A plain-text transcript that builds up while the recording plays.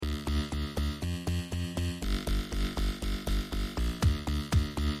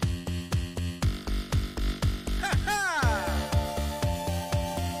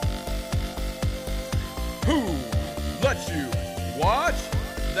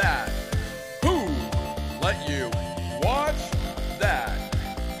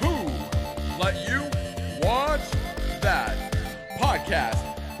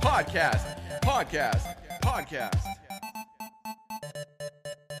Podcast.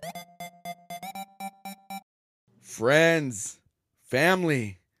 Friends,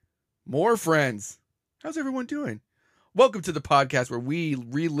 family, more friends. How's everyone doing? Welcome to the podcast where we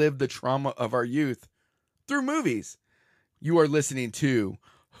relive the trauma of our youth through movies. You are listening to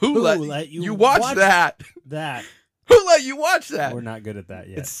Who Let You Watch That? Who let you watch that? We're not good at that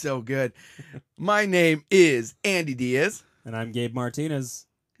yet. It's so good. My name is Andy Diaz. And I'm Gabe Martinez.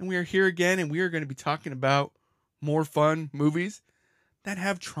 And we are here again, and we are going to be talking about more fun movies that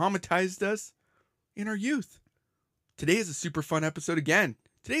have traumatized us in our youth. Today is a super fun episode again.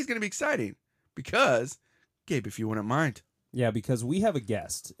 Today's going to be exciting because, Gabe, if you wouldn't mind. Yeah, because we have a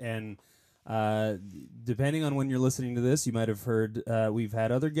guest, and depending on when you're listening to this, you might have heard we've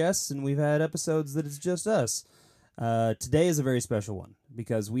had other guests, and we've had episodes that it's just us. Today is a very special one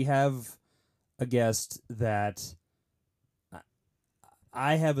because we have a guest that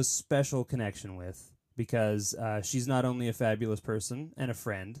I have a special connection with because she's not only a fabulous person and a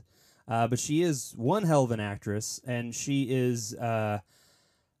friend, but she is one hell of an actress, and she is, I'm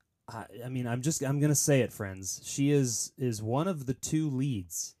going to say it, friends. She is one of the two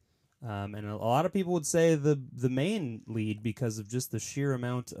leads, and a lot of people would say the main lead because of just the sheer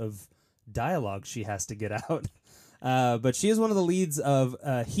amount of dialogue she has to get out. But she is one of the leads of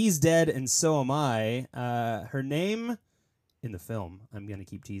He's Dead and So Am I. Her name in the film, I'm going to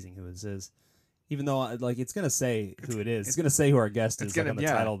keep teasing who it is, even though it's going to say who it is. It's going to say who our guest is on the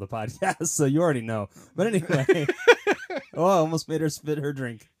title of the podcast, so you already know. But anyway, I almost made her spit her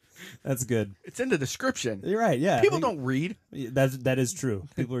drink. That's good. It's in the description. You're right, yeah. People don't read. That is true.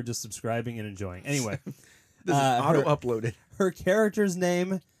 People are just subscribing and enjoying. Anyway. This is auto-uploaded. Her character's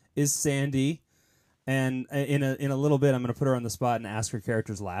name is Sandy. And in a little bit, I'm going to put her on the spot and ask her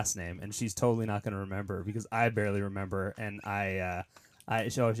character's last name, and she's totally not going to remember because I barely remember, and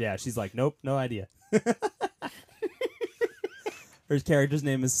she's like, nope, no idea. Her character's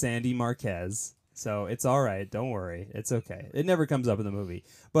name is Sandy Marquez, so it's all right. Don't worry, it's okay. It never comes up in the movie,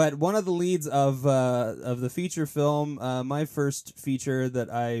 but one of the leads of the feature film, my first feature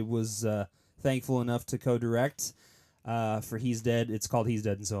that I was thankful enough to co-direct. For He's Dead. It's called He's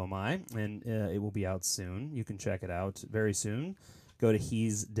Dead and So Am I, and it will be out soon. You can check it out very soon. Go to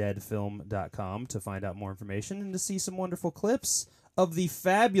he'sdeadfilm.com to find out more information and to see some wonderful clips of the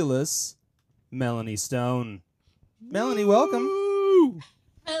fabulous Melanie Stone. Melanie, welcome.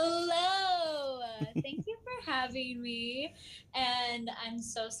 Hello. Thank you for having me. And I'm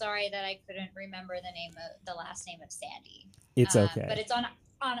so sorry that I couldn't remember the last name of Sandy. It's okay. But it's on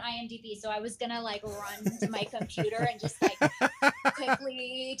IMDb, so I was gonna run to my computer and just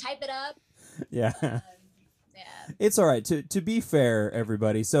quickly type it up. Yeah. Yeah. It's all right. To be fair,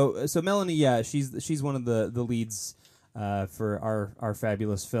 everybody. So Melanie, yeah, she's one of the leads for our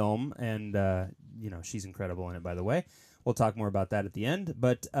fabulous film, and she's incredible in it. By the way, we'll talk more about that at the end.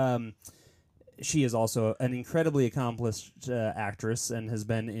 But she is also an incredibly accomplished actress and has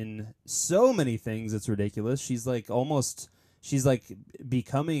been in so many things. It's ridiculous. She's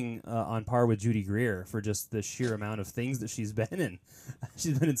becoming on par with Judy Greer for just the sheer amount of things that she's been in.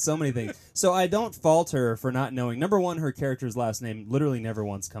 She's been in so many things. So I don't fault her for not knowing. Number one, her character's last name literally never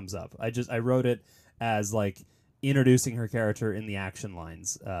once comes up. I wrote it as introducing her character in the action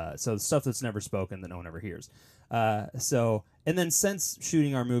lines. So stuff that's never spoken that no one ever hears. And then since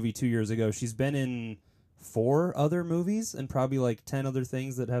shooting our movie 2 years ago, she's been in 4 other movies and probably 10 other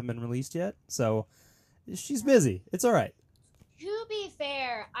things that haven't been released yet. So she's busy. It's all right. To be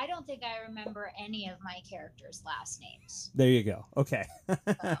fair, I don't think I remember any of my characters' last names. There you go. Okay.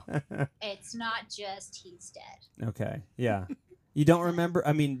 So, it's not just He's Dead. Okay. Yeah. You don't remember?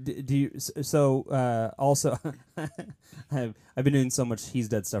 I mean, do you? So, also, I've been doing so much He's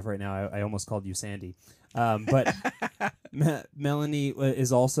Dead stuff right now. I almost called you Sandy. But Melanie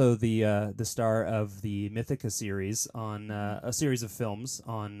is also the star of the Mythica series on a series of films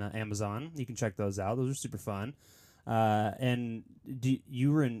on Amazon. You can check those out. Those are super fun. And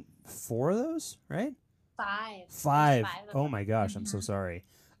you were in 4 of those, right? 5. 5. Oh my gosh, I'm so sorry.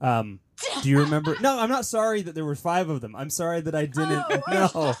 Do you remember? No, I'm not sorry that there were 5 of them. I'm sorry that I didn't.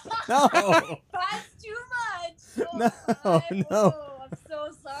 Oh. No. 5's too much. No. I'm so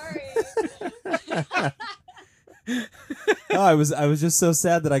sorry. No, I was just so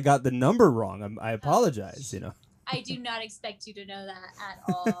sad that I got the number wrong. I apologize. I do not expect you to know that at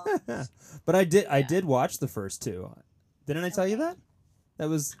all. But I did watch the first 2. Didn't I tell you that? That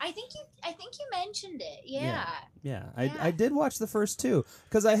was. I think you mentioned it. Yeah. Yeah. I did watch the first 2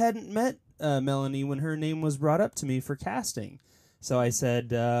 because I hadn't met Melanie when her name was brought up to me for casting. So I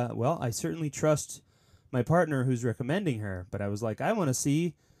said, well, I certainly trust my partner who's recommending her, but I was like, I want to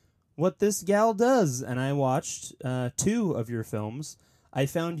see what this gal does, and I watched 2 of your films. I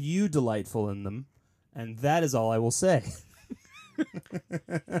found you delightful in them, and that is all I will say.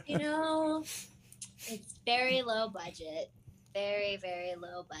 You know, it's very low budget. Very, very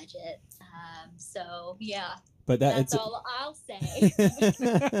low budget. So, yeah, But that's all I'll say.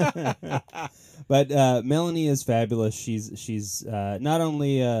 But Melanie is fabulous. She's not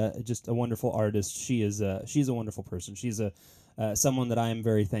only just a wonderful artist. She's a wonderful person. She's someone that I am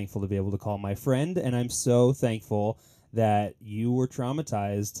very thankful to be able to call my friend, and I'm so thankful that you were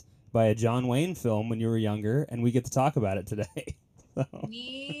traumatized by a John Wayne film when you were younger, and we get to talk about it today. So.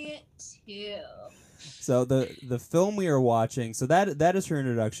 Me too. So the film we are watching, so that is her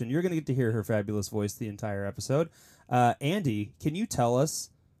introduction. You're going to get to hear her fabulous voice the entire episode. Andy, can you tell us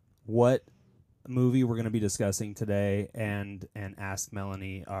what movie we're going to be discussing today, and ask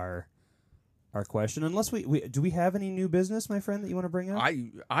Melanie our question? Unless we do we have any new business, my friend, that you want to bring up?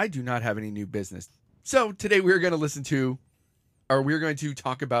 I do not have any new business. So today we're going to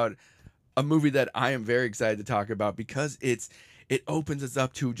talk about a movie that I am very excited to talk about because it opens us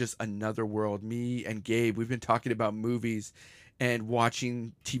up to just another world. Me and Gabe, we've been talking about movies and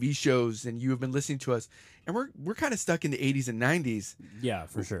watching TV shows, and you have been listening to us, and we're kind of stuck in the 80s and 90s. Yeah,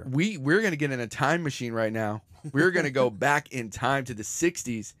 for sure. We're going to get in a time machine right now. We're going to go back in time to the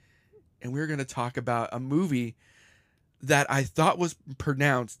 60s, and we're going to talk about a movie that I thought was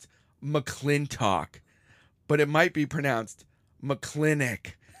pronounced McLintock, but it might be pronounced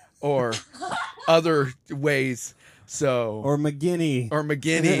McClinic or other ways. So Or McGinney.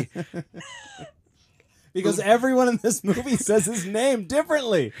 Because everyone in this movie says his name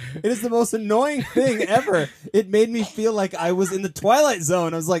differently. It is the most annoying thing ever. It made me feel like I was in the Twilight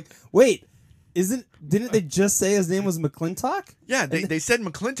Zone. I was like, wait, didn't they just say his name was McLintock? Yeah, they said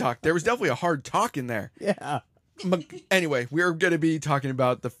McLintock. There was definitely a hard talk in there. Yeah. Anyway, we're going to be talking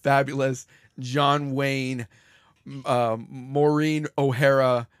about the fabulous John Wayne, Maureen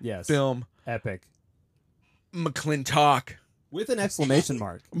O'Hara film. Epic. McLintock. With an exclamation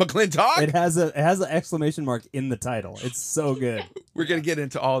mark. McLintock? It has an exclamation mark in the title. It's so good. We're going to get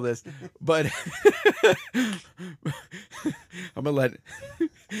into all this, but I'm going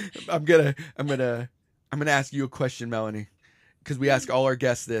to ask you a question, Melanie, because we ask all our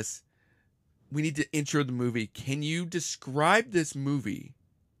guests this. We need to intro the movie. Can you describe this movie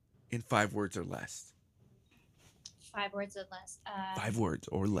in 5 words or less? 5 words or less. 5 words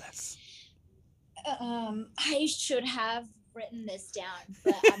or less. I should have written this down,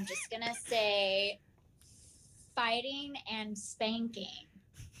 but I'm just gonna say fighting and spanking.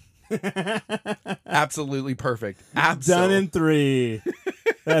 Absolutely perfect. Done in 3.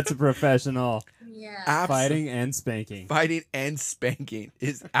 That's a professional. Yeah. Fighting and spanking. Fighting and spanking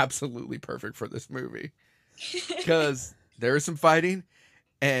is absolutely perfect for this movie. Because there is some fighting,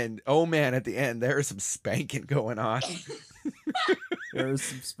 and oh man, at the end, there is some spanking going on. There is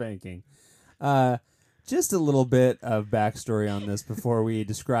some spanking. Just a little bit of backstory on this before we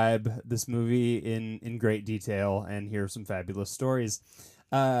describe this movie in great detail and hear some fabulous stories.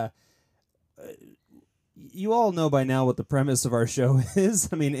 You all know by now what the premise of our show is.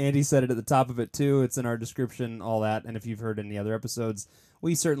 I mean, Andy said it at the top of it too. It's in our description, all that. And if you've heard any other episodes,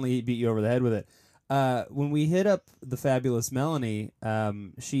 we certainly beat you over the head with it. When we hit up the fabulous Melanie,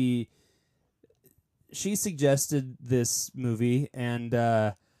 she suggested this movie,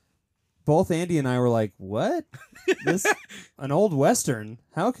 and both Andy and I were like, "What? An old Western?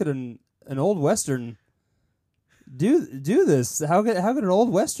 How could an old Western do this? How could an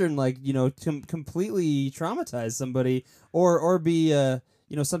old Western completely traumatize somebody or be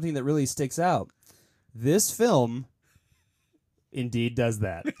something that really sticks out?" This film indeed does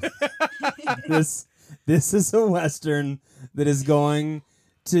that. This is a Western that is going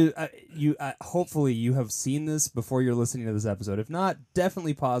to hopefully you have seen this before you're listening to this episode. If not,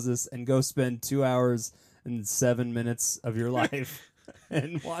 definitely pause this and go spend 2 hours and 7 minutes of your life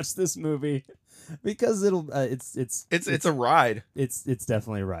and watch this movie, because it's a ride. It's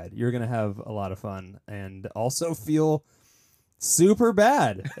definitely a ride. You're gonna have a lot of fun and also feel super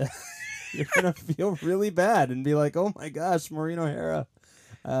bad. You're gonna feel really bad and be like, "Oh my gosh, Maureen O'Hara."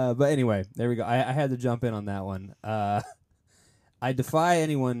 But anyway, there we go. I had to jump in on that one. I defy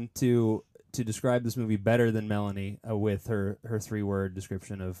anyone to describe this movie better than Melanie with her 3-word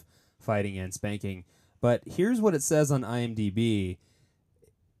description of fighting and spanking. But here's what it says on IMDb.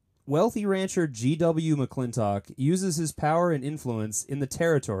 Wealthy rancher G.W. McLintock uses his power and influence in the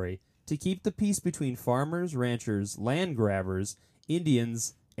territory to keep the peace between farmers, ranchers, land grabbers,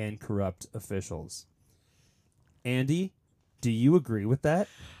 Indians, and corrupt officials. Andy, do you agree with that?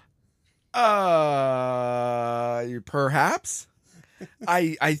 Perhaps.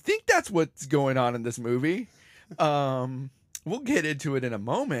 I think that's what's going on in this movie. We'll get into it in a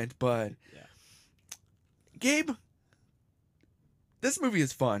moment, but Yeah. Gabe, this movie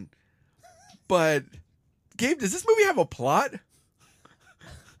is fun. But Gabe, does this movie have a plot?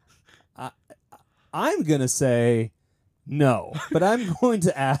 I'm going to say no, but I'm going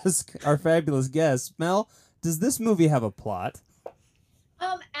to ask our fabulous guest, Mel, does this movie have a plot?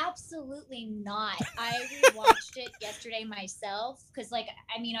 Absolutely not. I rewatched it yesterday myself because, like,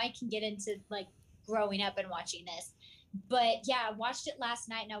 I mean, I can get into like growing up and watching this, but yeah, I watched it last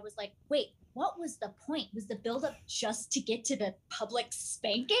night and I was like, wait, what was the point? Was the buildup just to get to the public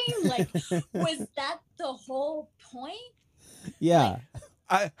spanking? Like, was that the whole point? Yeah.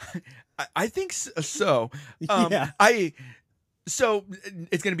 I think so. Yeah. So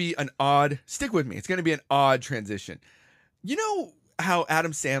it's going to be an odd. Stick with me. It's going to be an odd transition. You know how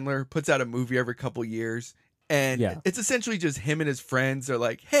Adam Sandler puts out a movie every couple years, and it's essentially just him and his friends are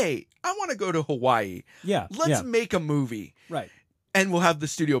like, "Hey, I want to go to Hawaii. Yeah. Let's make a movie, Right. and we'll have the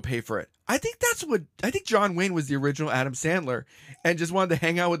studio pay for it." I think John Wayne was the original Adam Sandler, and just wanted to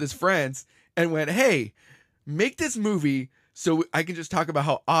hang out with his friends, and went, "Hey, make this movie so I can just talk about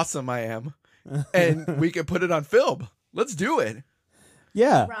how awesome I am, and we can put it on film. Let's do it."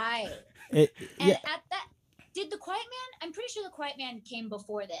 Yeah. Right. And at that, did The Quiet Man? I'm pretty sure The Quiet Man came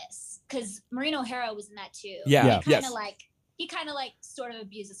before this because Maureen O'Hara was in that too. Yeah. He kind of like sort of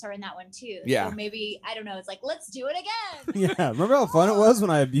abuses her in that one too. Yeah. So maybe, I don't know. It's like, let's do it again. Yeah. Remember how fun it was when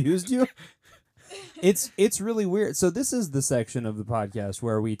I abused you? It's really weird. So this is the section of the podcast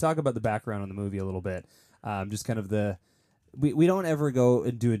where we talk about the background on the movie a little bit. Just kind of we don't ever go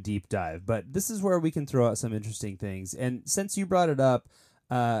and do a deep dive, but this is where we can throw out some interesting things. And since you brought it up,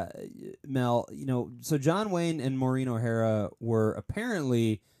 Mel, so John Wayne and Maureen O'Hara were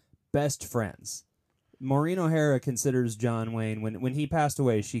apparently best friends. Maureen O'Hara considers John Wayne, when he passed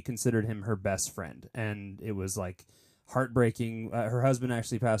away, she considered him her best friend. And it was like heartbreaking. Her husband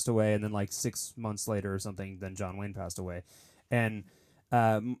actually passed away, and then like 6 months later or something, then John Wayne passed away. And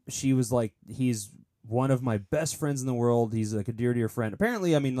she was like, he's one of my best friends in the world. He's like a dear friend.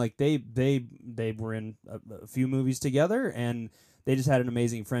 Apparently, I mean, like they were in a few movies together, and they just had an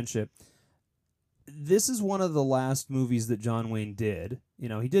amazing friendship. This is one of the last movies that John Wayne did.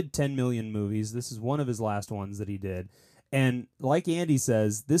 He did 10 million movies. This is one of his last ones that he did. And like Andy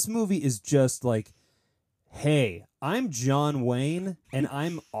says, this movie is just like, hey, I'm John Wayne, and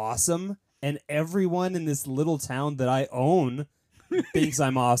I'm awesome, and everyone in this little town that I own thinks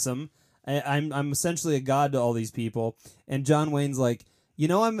I'm awesome. I'm essentially a god to all these people. And John Wayne's like, you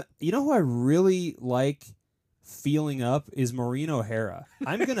know who I really like feeling up is Maureen O'Hara.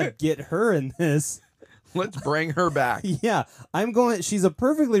 I'm gonna get her in this. Let's bring her back. Yeah, she's a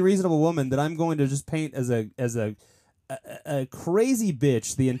perfectly reasonable woman that I'm going to just paint as a crazy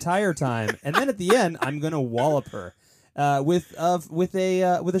bitch the entire time, and then at the end I'm gonna wallop her with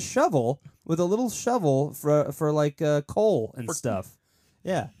a shovel, with a little shovel for like coal and stuff.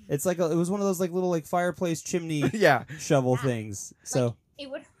 Yeah, it's like it was one of those like little like fireplace chimney shovel things. So like,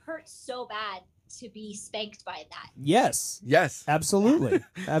 it would hurt so bad to be spanked by that. Yes, absolutely.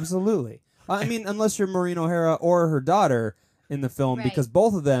 I mean, unless you're Maureen O'Hara or her daughter in the film, because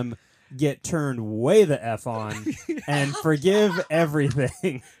both of them get turned way the F on and forgive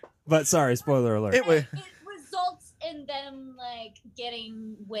everything. But sorry, spoiler alert. It results in them like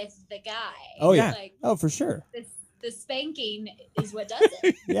getting with the guy. Oh yeah. Like, oh for sure. The spanking is what does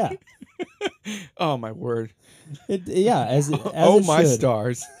it. Yeah. Oh my word. As oh my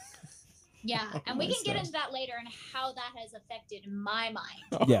stars. Yeah, and we can get into that later and how that has affected my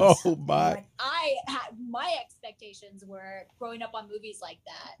mind. Yes. Oh my. Like, my expectations were growing up on movies like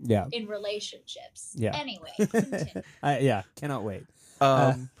that. Yeah. In relationships. Yeah. Anyway, continue. Cannot wait.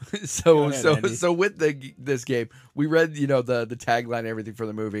 So with this game, we read the tagline and everything for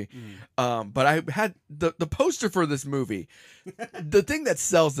the movie, but I had the poster for this movie. The thing that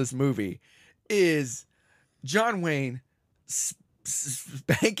sells this movie is John Wayne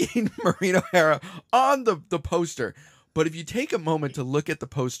spanking Maureen O'Hara on the poster. But if you take a moment to look at the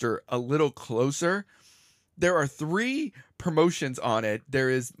poster a little closer, there are 3 promotions on it.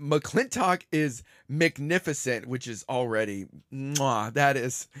 There is McLintock is magnificent, which is already that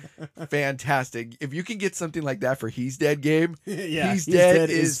is fantastic. If you can get something like that for He's Dead game, He's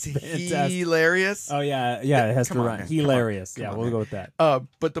Dead is hilarious. Oh yeah, it has to run. Hilarious. Yeah, we'll go with that.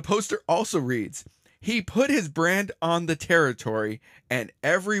 But the poster also reads, he put his brand on the territory and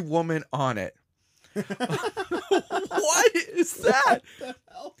every woman on it. What is that?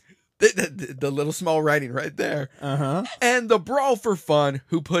 The little small writing right there. And the Brawl for Fun,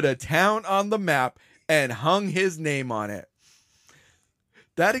 who put a town on the map and hung his name on it.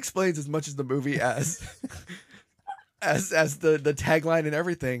 That explains as much as the movie as the tagline and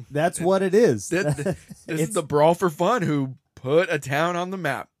everything. That's what it is. This is the Brawl for Fun who put a town on the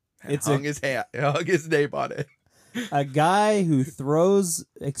map and hung his name on it. A guy who throws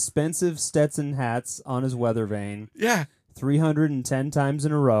expensive Stetson hats on his weather vane. Yeah. 310 times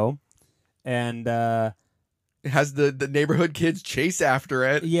in a row. And it has the neighborhood kids chase after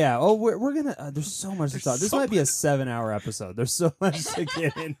it. yeah. Oh, we're gonna. There's so much to talk. This might be a 7-hour episode. There's so much to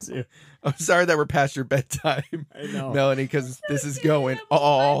get into. I'm sorry that we're past your bedtime, I know. Melanie, because this is going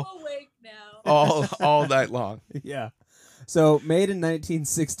all I'm awake now. all night long. Yeah. So made in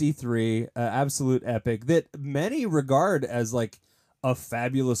 1963, absolute epic that many regard as like a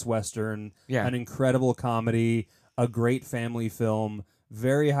fabulous Western, Yeah. an incredible comedy, a great family film,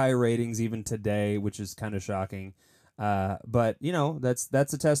 very high ratings even today, which is kind of shocking. But you know, that's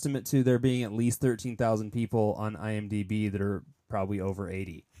a testament to there being at least 13,000 people on IMDb that are probably over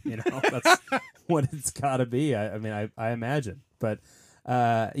 80. You know, that's what it's got to be. I mean, I imagine, but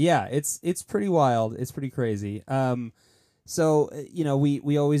yeah, it's pretty wild. It's pretty crazy. So you know,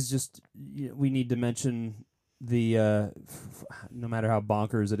 we always just we need to mention the no matter how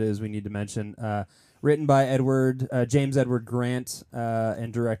bonkers it is, we need to mention written by James Edward Grant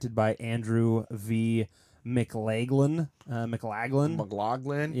and directed by Andrew V. McLaglen.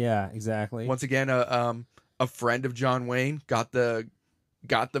 McLaughlin. Yeah, exactly. Once again, a friend of John Wayne got the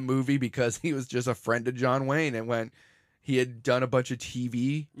movie because he was just a friend of John Wayne, and when he had done a bunch of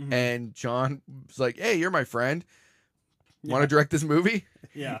TV, and John was like, "Hey, you're my friend. Want to direct this movie?"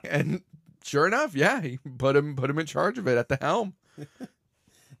 Yeah. And sure enough, yeah, he put him in charge of it at the helm.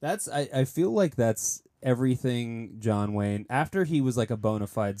 I feel like that's everything John Wayne, after he was like a bona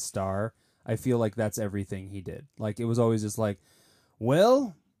fide star, I feel like that's everything he did. Like it was always just like,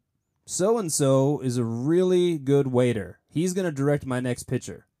 well, so and so is a really good waiter. He's gonna direct my next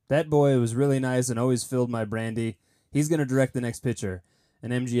picture. That boy was really nice and always filled my brandy. He's gonna direct the next picture.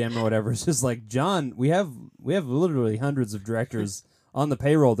 And MGM or whatever is just like, John, we have literally hundreds of directors on the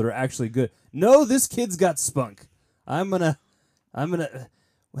payroll that are actually good. No, this kid's got spunk. I'm gonna.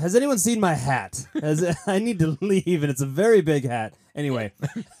 Has anyone seen my hat? I need to leave, and it's a very big hat. Anyway,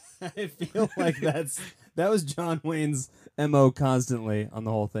 I feel like that was John Wayne's MO constantly on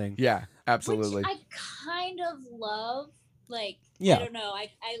the whole thing. Yeah, absolutely. Which I kind of love. Like, Yeah. I don't know. I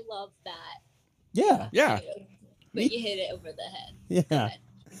love that. Yeah. Yeah. But you hit it over the head. Yeah.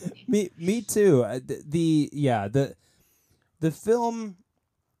 Me too. The film.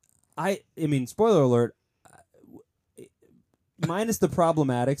 I mean, spoiler alert. Minus the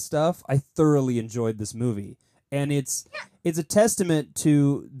problematic stuff, I thoroughly enjoyed this movie, and it's a testament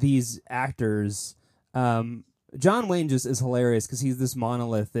to these actors. John Wayne just is hilarious because he's this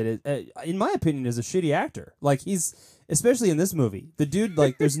monolith that is, in my opinion, is a shitty actor. Like he's, especially in this movie, the dude,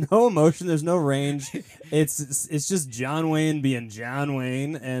 like there's no emotion, there's no range. It's just John Wayne being John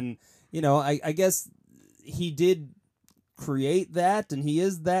Wayne, and you know, I guess he did create that, and he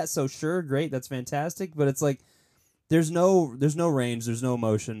is that. So sure, great, that's fantastic. But it's like there's no range, there's no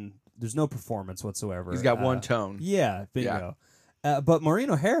emotion, there's no performance whatsoever. He's got one tone. Yeah, bingo. But Maureen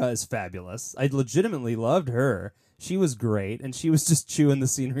O'Hara is fabulous. I legitimately loved her. She was great, and she was just chewing the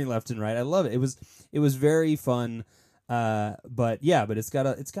scenery left and right. I love it. It was very fun. But it's got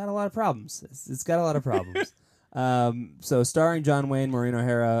a lot of problems. It's got a lot of problems. So starring John Wayne, Maureen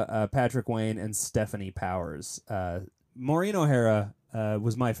O'Hara, Patrick Wayne, and Stephanie Powers. Maureen O'Hara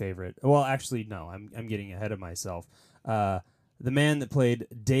was my favorite. Well, actually, no, I'm getting ahead of myself. The man that played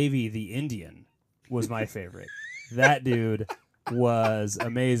Davy the Indian was my favorite. That dude was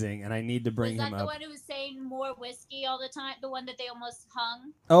amazing, and I need to bring him up. Was that the one who was saying more whiskey all the time? The one that they almost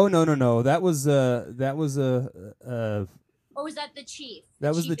hung? Oh no! That was Or was that the chief?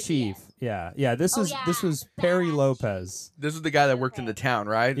 That was the chief. Yeah. This was Perry Lopez. This is the guy that worked in the town,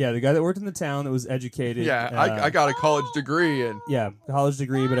 right? Yeah, the guy that worked in the town that was educated. Yeah, I got a college degree and college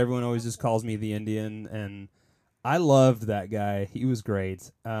degree, but everyone always just calls me the Indian, and I loved that guy. He was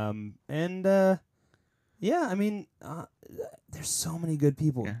great. I mean, there's so many good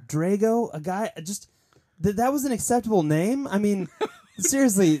people. Yeah. Drago, a guy, just that was an acceptable name. I mean,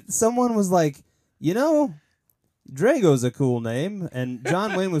 seriously, someone was like, you know, Drago's a cool name, and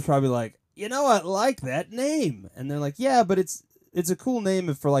John Wayne was probably like, you know, I like that name, and they're like, yeah, but it's a cool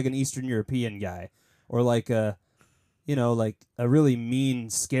name for like an Eastern European guy, or like a, you know, like a really mean,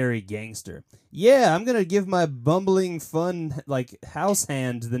 scary gangster. Yeah, I'm gonna give my bumbling, fun, like house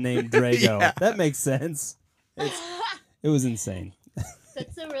hand the name Drago. Yeah. That makes sense. It was insane.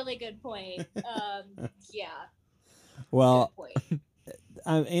 That's a really good point. Yeah. Well, Good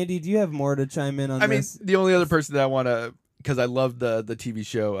point. Andy, do you have more to chime in on I mean, this? the only other person that I want to because I love the TV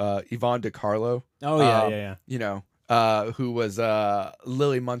show Yvonne DiCarlo. Oh yeah. You know, who was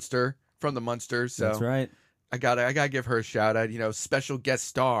Lily Munster from the Munsters. So That's right. I gotta give her a shout out. You know, special guest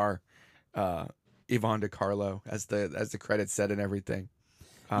star Yvonne DiCarlo as the credits said and everything.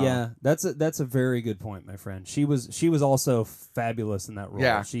 Yeah, that's a very good point, my friend. She was also fabulous in that role.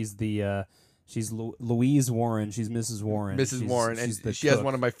 Yeah. She's the she's Louise Warren. She's Mrs. Warren. Mrs. Warren, and she has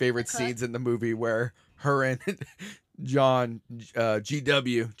one of my favorite scenes in the movie where her and John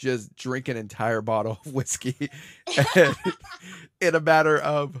GW just drink an entire bottle of whiskey in a matter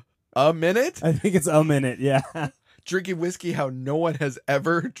of a minute. I think it's a minute. Yeah, drinking whiskey how no one has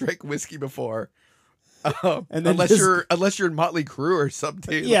ever drank whiskey before. And then unless you're in Motley Crue or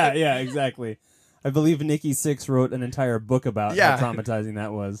something. Yeah, exactly. I believe Nikki Sixx wrote an entire book about how traumatizing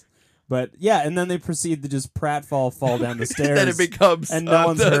that was. But yeah, and then they proceed to just pratfall fall down the stairs. Then it becomes and no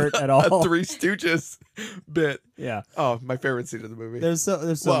one's hurt at all. A Three Stooges bit. Yeah. Oh, my favorite scene of the movie. There's so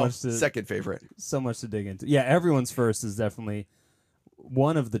much to second favorite. So much to dig into. Yeah, everyone's first is definitely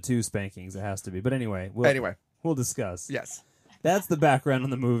one of the two spankings. It has to be. But anyway, we'll discuss. Yes. That's the background on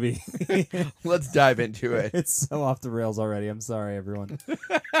the movie. Let's dive into it. It's so off the rails already. I'm sorry, everyone.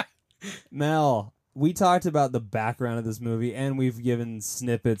 Mel, we talked about the background of this movie, and we've given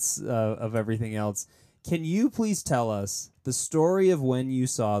snippets of everything else. Can you please tell us the story of when you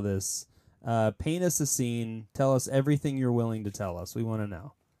saw this? Paint us a scene. Tell us everything you're willing to tell us. We want to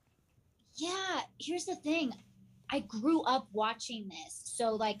know. Yeah, here's the thing. I grew up watching this,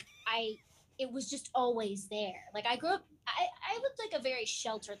 so like it was just always there. Like I grew up. I lived like a very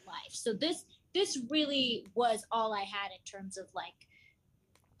sheltered life, so this really was all I had in terms of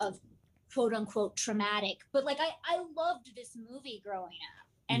quote unquote traumatic. But like I loved this movie growing up,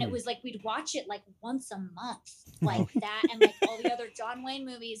 and it was like we'd watch it like once a month, like that, and like all the other John Wayne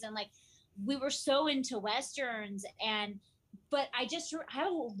movies, and like we were so into westerns, but I just have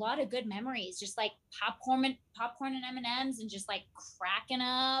a lot of good memories, just like popcorn and M&Ms, and just like cracking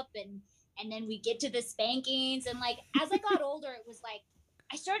up and then we get to the spankings, and like as I got older, it was like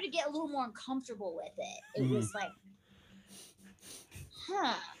I started to get a little more uncomfortable with it. It was like,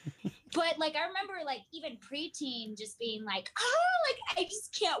 but like I remember like even preteen just being like, like I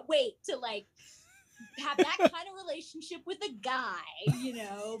just can't wait to like have that kind of relationship with a guy, you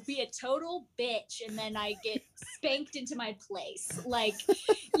know, be a total bitch, and then I get spanked into my place, like,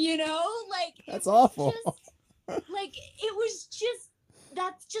 you know, like that's awful. Like it was just.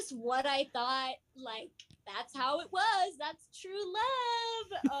 That's just what I thought, like, that's how it was. That's true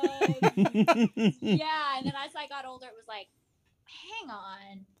love. Yeah, and then as I got older, it was like, hang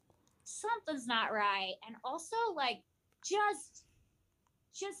on, something's not right. And also, like, just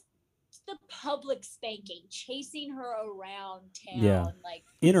the public spanking, chasing her around town, like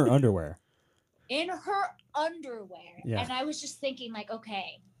in her underwear. Yeah. And I was just thinking, like,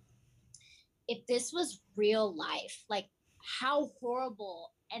 okay, if this was real life, like, how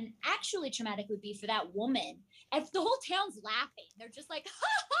horrible and actually traumatic would be for that woman if the whole town's laughing. They're just like,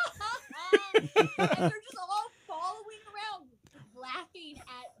 and they're just all following around laughing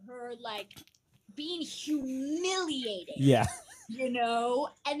at her, like being humiliated. Yeah. You know,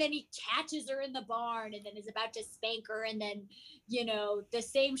 and then he catches her in the barn and then is about to spank her, and then, you know, the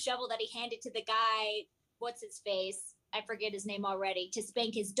same shovel that he handed to the guy, what's his face? I forget his name already, to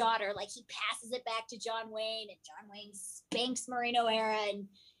spank his daughter. Like he passes it back to John Wayne, and John Wayne spanks Maureen O'Hara. And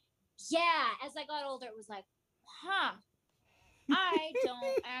yeah, as I got older, it was like, I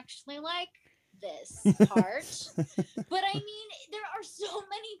don't actually like this part. But I mean, there are so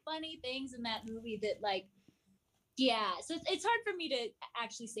many funny things in that movie that like, yeah. So it's hard for me to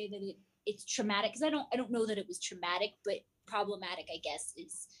actually say that it's traumatic, because I don't know that it was traumatic, but problematic, I guess,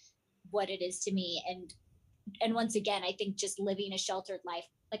 is what it is to me. And once again, I think just living a sheltered life,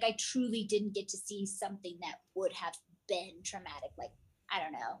 like I truly didn't get to see something that would have been traumatic. Like, I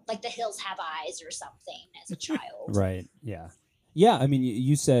don't know, like The Hills Have Eyes or something as a child. Right. Yeah. Yeah. I mean,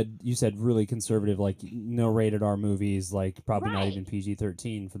 you said really conservative, like no rated R movies, like probably not even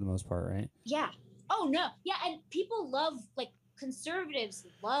PG-13 for the most part, right? Yeah. Oh no. Yeah. And people love, like, conservatives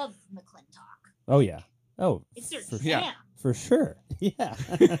love McLintock. Oh yeah. Oh, it's their jam. For sure. Yeah.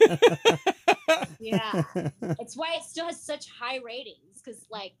 Yeah. It's why it still has such high ratings, because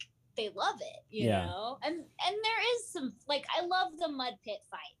like they love it, you know? And there is some, like, I love the mud pit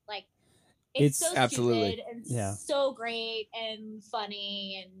fight. Like it's so absolutely stupid and so great and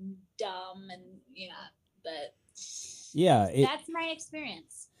funny and dumb, and but that's my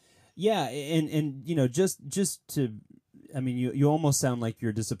experience. Yeah, and you know, just to, I mean, you almost sound like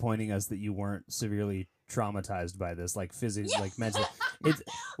you're disappointing us that you weren't severely traumatized by this, like physically, like mentally.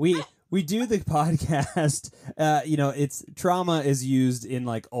 we do the podcast. It's trauma is used in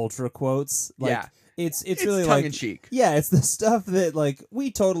like ultra quotes. Like, Yeah. It's It's really tongue like in cheek. Yeah, it's the stuff that like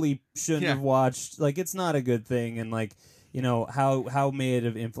we totally shouldn't Yeah. have watched. Like, it's not a good thing, and like how may it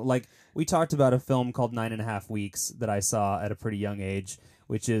have like we talked about a film called 9.5 Weeks that I saw at a pretty young age,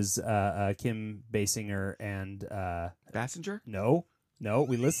 which is Kim Basinger and Bassinger? no,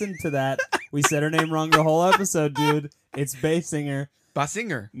 we listened to that. We said her name wrong the whole episode, dude. It's Basinger.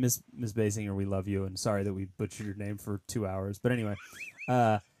 Bassinger. Miss Basinger, we love you, and sorry that we butchered your name for 2 hours. But anyway,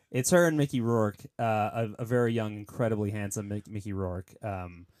 it's her and Mickey Rourke, a very young, incredibly handsome Mickey Rourke,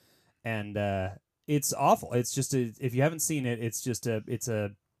 and it's awful. It's just if you haven't seen it, it's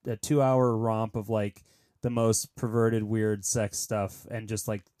a 2-hour romp of like the most perverted, weird sex stuff and just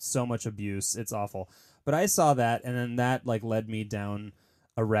like so much abuse. It's awful. But I saw that, and then that like led me down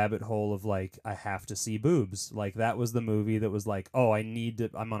a rabbit hole of like I have to see boobs. Like that was the movie that was like, oh,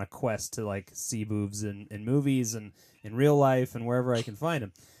 I'm on a quest to like see boobs in movies and in real life and wherever I can find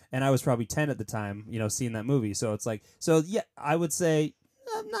them. And I was probably 10 at the time, seeing that movie. So it's like, yeah, I would say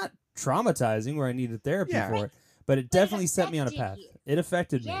not traumatizing where I needed therapy for it, but it definitely set me on a path. You. It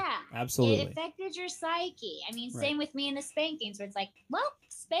affected me. Yeah, absolutely. It affected your psyche. I mean, Right. same with me in the spankings, where it's like, well,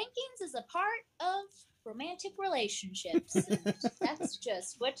 spankings is a part of romantic relationships. That's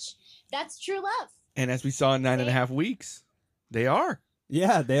true love. And as we saw in 9.5 Weeks, they are.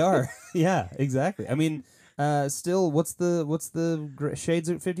 Yeah, they are. Yeah, exactly. I mean, still, what's the shades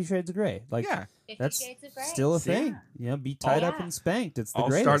of 50 Shades of Grey? Like, Yeah. 50 that's Shades of Grey. still a See? thing. Yeah, be tied up Yeah. and spanked. It's the All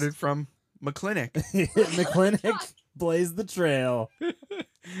greatest. started from McLintock. McLintock blazed the trail.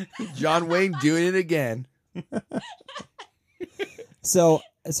 John Wayne doing it again. So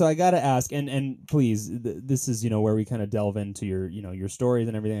I got to ask, and please, this is where we kind of delve into your stories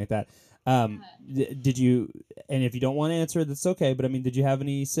and everything like that. Did you? And if you don't want to answer, that's okay. But I mean, did you have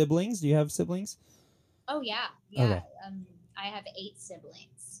any siblings? Do you have siblings? Oh yeah. Okay. I have 8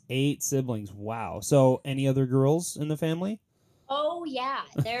 siblings. 8 siblings. Wow. So any other girls in the family? Oh yeah,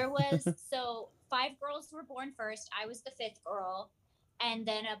 there was so 5 girls were born first. I was the 5th girl, and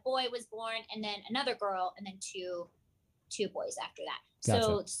then a boy was born, and then another girl, and then two boys after that. Gotcha.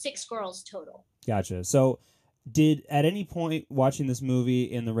 So 6 girls total. Gotcha. So did at any point watching this movie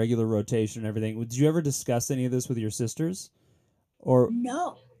in the regular rotation and everything, did you ever discuss any of this with your sisters? Or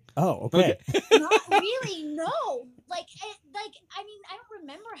No. oh, okay. Not really, no. I mean, I don't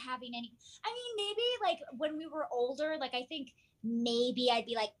remember having any. I mean, maybe like when we were older, like I think maybe I'd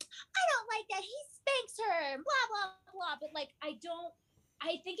be like, I don't like that he spanks her, blah blah blah. But like, I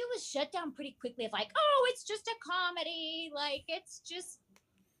think it was shut down pretty quickly. Of like, oh, it's just a comedy. Like it's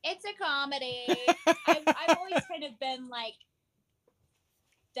a comedy. I've always kind of been like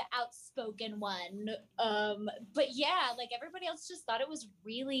the outspoken one, but yeah, like everybody else just thought it was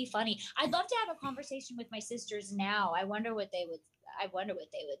really funny. I'd love to have a conversation with my sisters now. I wonder what they would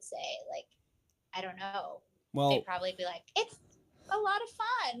say. Like, I don't know. Well, They'd probably be like, it's a lot of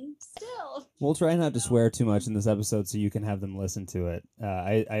fun still. we'll try not to swear too much in this episode so you can have them listen to it.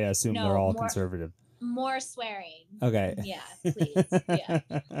 I assume No, they're all more- conservative. More swearing. Okay. Yeah, please. Yeah.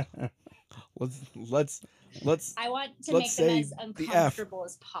 Let's I want to Let's make them say as the F. uncomfortable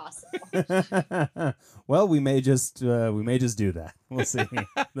as possible. Well, we may just do that. We'll see.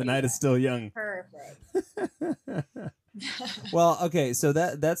 The night is still young. Perfect. Well, okay, so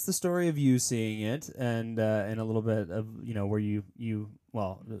that's the story of you seeing it, and a little bit of where you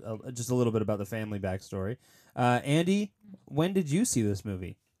just a little bit about the family backstory. Andy, when did you see this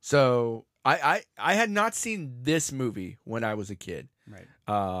movie? So I had not seen this movie when I was a kid. Right.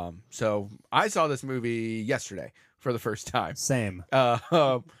 So I saw this movie yesterday for the first time. Same.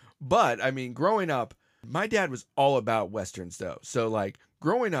 But I mean, growing up, my dad was all about Westerns though. So like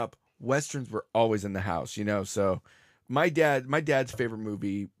growing up, Westerns were always in the house, So my dad's favorite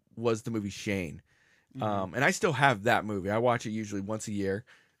movie was the movie Shane. And I still have that movie. I watch it usually once a year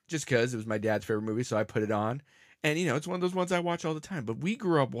just because it was my dad's favorite movie. So I put it on and it's one of those ones I watch all the time, but we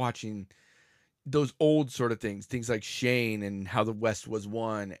grew up watching those old sort of things like Shane and How the West Was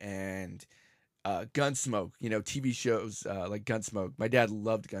Won and Gunsmoke, TV shows like Gunsmoke. My dad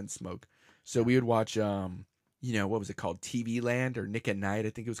loved Gunsmoke. So we would watch, what was it called? TV Land or Nick at Night,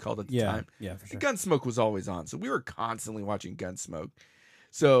 I think it was called at the time. Yeah, for sure. Gunsmoke was always on. So we were constantly watching Gunsmoke.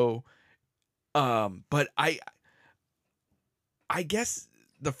 So, but I guess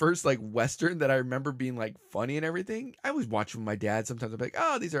the first like Western that I remember being like funny and everything, I was watching with my dad. Sometimes I'm like,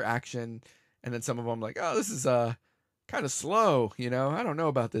 oh, these are action. And then some of them like, oh, this is kind of slow, I don't know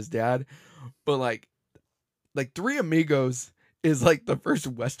about this, Dad. But like Three Amigos is like the first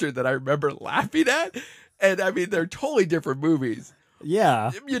Western that I remember laughing at. And I mean, they're totally different movies.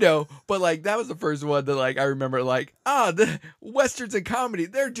 Yeah. You know, but like that was the first one that like I remember like, the westerns and comedy,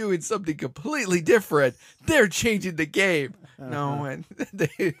 they're doing something completely different. They're changing the game. No, and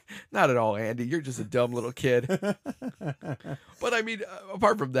they, not at all, Andy. You're just a dumb little kid. But I mean,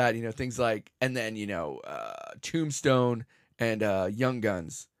 apart from that, you know, things like, and then, you know, Tombstone and Young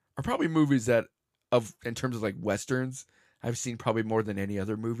Guns are probably movies that, in terms of like westerns, I've seen probably more than any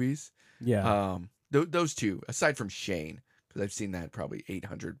other movies. Yeah. Those two, aside from Shane, because I've seen that probably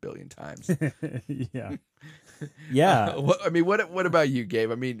 800 billion times. Yeah. Yeah. What about you,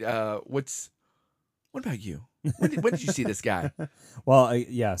 Gabe? I mean, what about you? When did you see this guy? Well,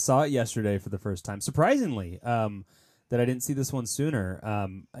 saw it yesterday for the first time. Surprisingly, that I didn't see this one sooner.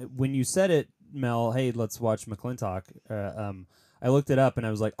 When you said it, Mel, hey, let's watch McLintock. I looked it up and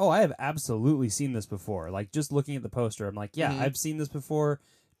I was like, oh, I have absolutely seen this before. Like just looking at the poster, I'm like, yeah, I've seen this before.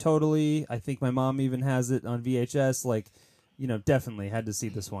 Totally. I think my mom even has it on VHS. Like, you know, definitely had to see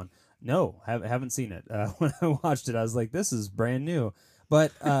this one. No, haven't seen it. When I watched it, I was like, this is brand new.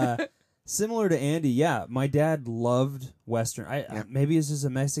 But similar to Andy, yeah, my dad loved Western. Maybe it's just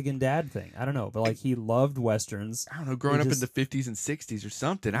a Mexican dad thing. I don't know. But like he loved Westerns. I don't know, growing up in the 50s and 60s or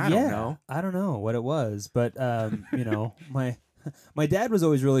something. I don't know. I don't know what it was. But, you know, my dad was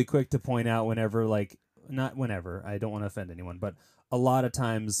always really quick to point out whenever, like, not whenever, I don't want to offend anyone, but a lot of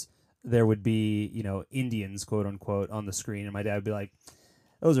times there would be, you know, Indians, quote unquote, on the screen, and my dad would be like,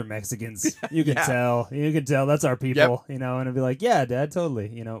 those are Mexicans. You can tell. You can tell. That's our people, you know, and I'd be like, yeah, Dad, totally,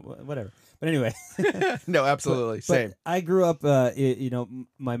 you know, whatever. But anyway. No, absolutely. Same. But I grew up, you know,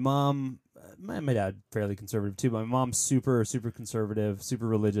 my mom, my dad, fairly conservative too, but my mom's super, super conservative, super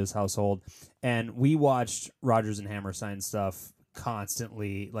religious household. And we watched Rodgers and Hammerstein stuff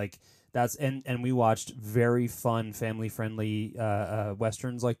constantly. Like, and we watched very fun, family-friendly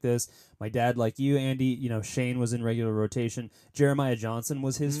westerns like this. My dad, like you, Andy, you know, Shane was in regular rotation. Jeremiah Johnson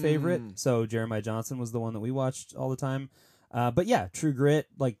was his favorite, so Jeremiah Johnson was the one that we watched all the time. But yeah, True Grit,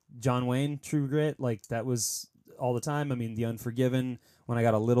 like John Wayne, True Grit, like that was all the time. I mean, The Unforgiven when I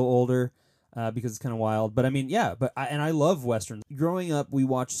got a little older, because it's kind of wild. But I mean, yeah, I love westerns. Growing up, we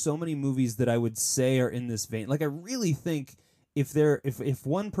watched so many movies that I would say are in this vein. Like I really think, if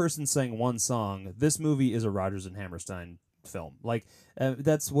one person sang one song, this movie is a Rodgers and Hammerstein film. Like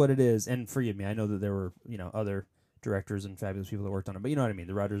that's what it is. And forgive me, I know that there were, you know, other directors and fabulous people that worked on it, but you know what I mean.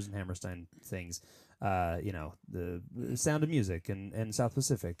 The Rodgers and Hammerstein things, you know, the Sound of Music and South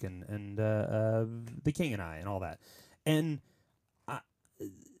Pacific and The King and I and all that. And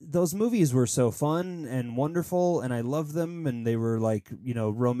those movies were so fun and wonderful, and I loved them, and they were like, you know,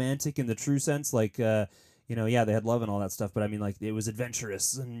 romantic in the true sense, like. You know, yeah, they had love and all that stuff, but I mean, like, it was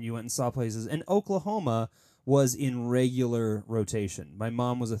adventurous, and you went and saw places. And Oklahoma was in regular rotation. My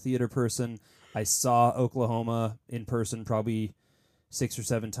mom was a theater person. I saw Oklahoma in person probably 6 or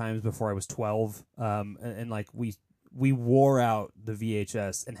 7 times before I was 12. And like, we wore out the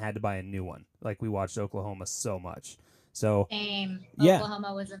VHS and had to buy a new one. Like, we watched Oklahoma so much. So, same. Yeah.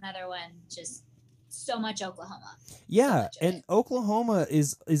 Oklahoma was another one, just... so much Oklahoma. Yeah, so and Oklahoma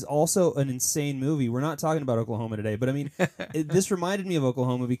is also an insane movie. We're not talking about Oklahoma today, but I mean, this reminded me of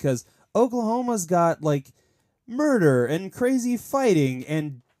Oklahoma because Oklahoma's got like murder and crazy fighting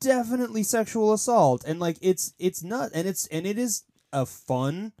and definitely sexual assault, and like it's not, and it is a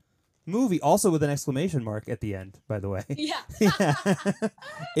fun movie, also with an exclamation mark at the end, by the way. Yeah. Yeah.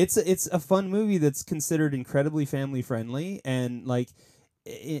 It's a fun movie that's considered incredibly family friendly, and like.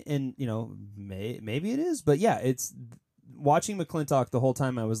 And you know, maybe it is, but yeah, it's watching McLintock the whole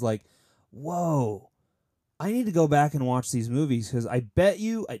time. I was like, "Whoa, I need to go back and watch these movies because I bet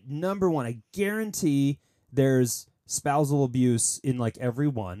you, number one, I guarantee there's spousal abuse in like every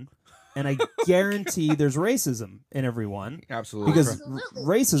one, and I guarantee there's racism in every one. Absolutely, because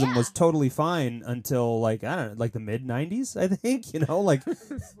racism was totally fine until like I don't know, like the mid '90s, I think. You know, like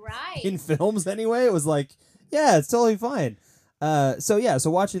right in films anyway, it was like, yeah, it's totally fine. So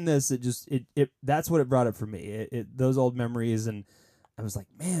watching this, it that's what it brought up for me. Those old memories, and I was like,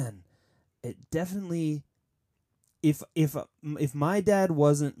 man, it definitely. If my dad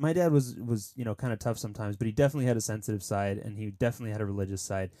was you know, kind of tough sometimes, but he definitely had a sensitive side, and he definitely had a religious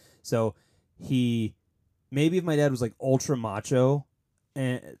side. So maybe if my dad was like ultra macho,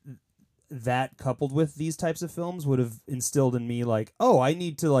 and that coupled with these types of films would have instilled in me like, oh, I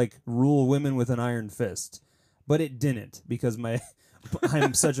need to like rule women with an iron fist. But it didn't, because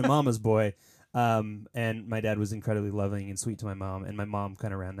I'm such a mama's boy, and my dad was incredibly loving and sweet to my mom, and my mom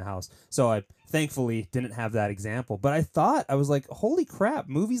kind of ran the house. So I thankfully didn't have that example. But I was like, holy crap,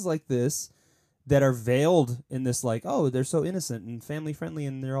 movies like this that are veiled in this like, oh, they're so innocent and family friendly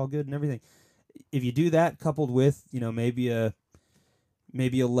and they're all good and everything. If you do that coupled with, you know, maybe a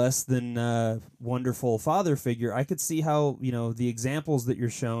maybe a less than wonderful father figure, I could see how, the examples that you're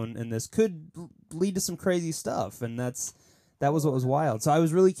shown in this could lead to some crazy stuff, and that was what was wild. So I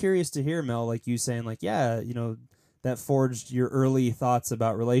was really curious to hear, Mel, like you saying, like, yeah, that forged your early thoughts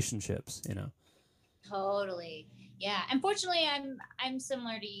about relationships, Totally. Yeah. Unfortunately, I'm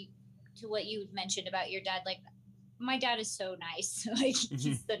similar to what you mentioned about your dad. Like, my dad is so nice. Like,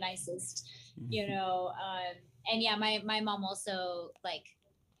 he's the nicest, and yeah, my mom also, like,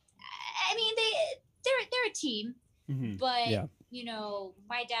 I mean, they're a team, but yeah.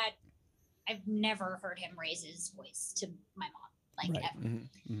 My dad, I've never heard him raise his voice to my mom, like, ever.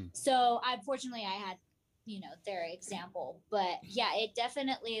 So unfortunately I had, their example, but yeah, it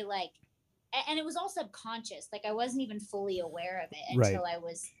definitely, like, and it was all subconscious. Like, I wasn't even fully aware of it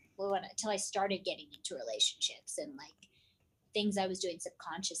until I started getting into relationships and, like, things I was doing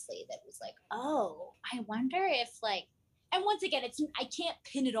subconsciously that was like, oh, I wonder if, like, and once again, I can't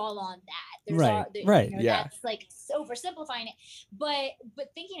pin it all on that. Right. Yeah. That's, like, oversimplifying it. But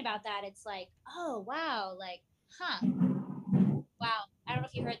thinking about that, it's like, oh, wow, like, wow. I don't know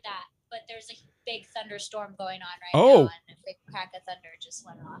if you heard that, but there's a big thunderstorm going on right now, and a big crack of thunder just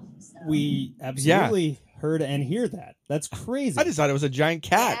went off. So. We absolutely heard and hear that. That's crazy. I just thought it was a giant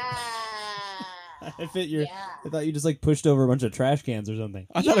cat. Yeah. I thought you just, like, pushed over a bunch of trash cans or something.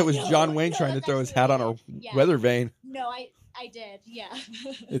 I thought it was John Wayne trying to throw his hat on a weather vane. No, I did, yeah.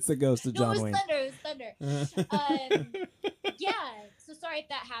 It's the ghost of John Wayne. It was thunder. Yeah, so sorry if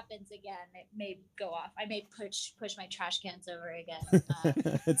that happens again. It may go off. I may push my trash cans over again.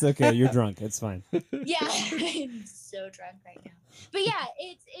 It's okay. You're drunk. It's fine. Yeah, I'm so drunk right now. But yeah,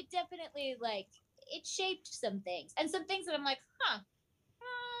 it definitely, like, it shaped some things. And some things that I'm like, I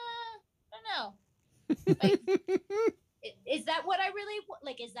don't know. Like, is that what I really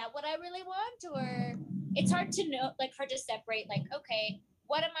like? Is that what I really want? Or it's hard to know, like, hard to separate, like, okay,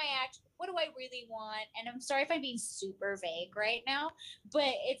 what do I really want? And I'm sorry if I'm being super vague right now, but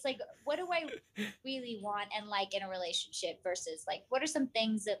it's like, what do I really want and like in a relationship versus, like, what are some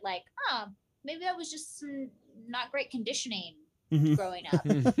things that, like, maybe that was just some not great conditioning growing up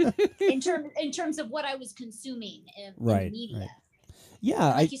in terms of what I was consuming in media. Right. Yeah,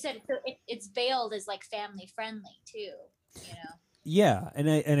 like you said, it's veiled as, like, family friendly too. Yeah, and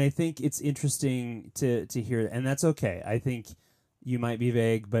I think it's interesting to hear, and that's okay. I think you might be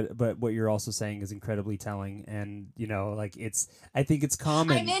vague, but what you're also saying is incredibly telling, and like, I think it's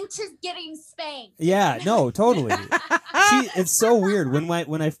common. I'm into getting spanked. Yeah, no, totally. It's so weird.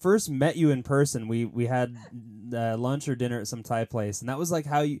 When I first met you in person, we had lunch or dinner at some Thai place, and that was like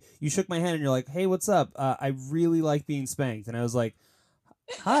how you shook my hand and you're like, "Hey, what's up? I really like being spanked," and I was like,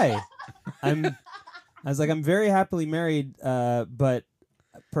 "Hi, I'm very happily married, but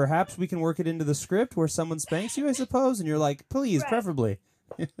perhaps we can work it into the script where someone spanks you, I suppose." And you're like, "Please, preferably."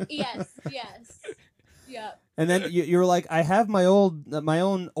 Yes. Yeah. And then you were like, "I have my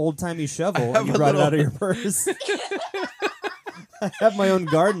own old timey shovel," and you brought it out of your purse. I have my own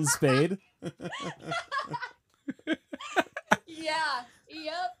garden spade. Yeah.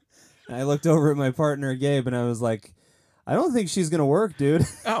 Yep. And I looked over at my partner Gabe, and I was like, "I don't think she's gonna work, dude."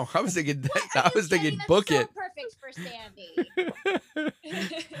 Oh, I was thinking book so it. Perfect for Sandy.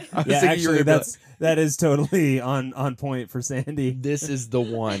 Yeah, actually, that is totally on point for Sandy. This is the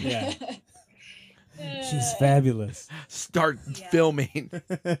one. Yeah. She's fabulous. Start filming.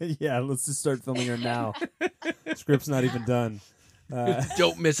 Yeah, let's just start filming her now. Script's not even done.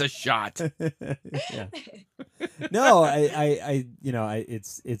 Don't miss a shot. Yeah. No,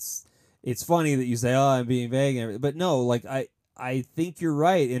 it's funny that you say, "Oh, I'm being vague," and everything. But no, like, I think you're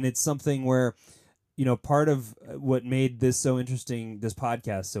right, and it's something where, part of what made this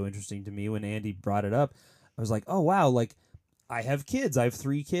podcast so interesting to me when Andy brought it up, I was like, oh wow, like, I have kids. I have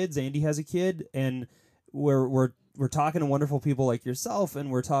 3 kids. Andy has a kid, and we're talking to wonderful people like yourself,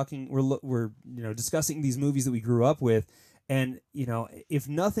 and we're discussing these movies that we grew up with, and if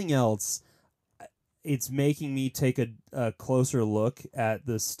nothing else, it's making me take a closer look at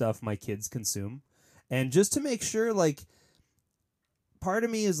the stuff my kids consume, and just to make sure, like, part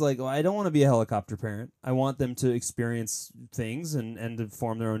of me is like, well, I don't want to be a helicopter parent. I want them to experience things and to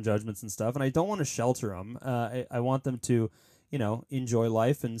form their own judgments and stuff, and I don't want to shelter them. I want them to, enjoy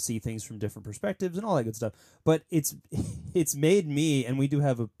life and see things from different perspectives and all that good stuff. But it's made me, and we do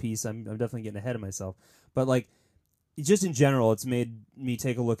have a piece. I'm definitely getting ahead of myself, but, like, just in general, it's made me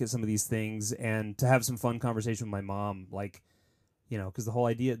take a look at some of these things and to have some fun conversation with my mom, like, because the whole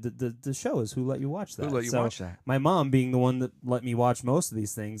idea, the show is who let you watch that. Who let you watch that? My mom being the one that let me watch most of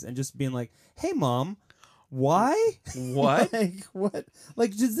these things, and just being like, "Hey, Mom, why? What? Like, what?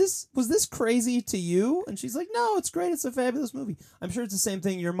 Like, was this crazy to you? And she's like, no, it's great. It's a fabulous movie. I'm sure it's the same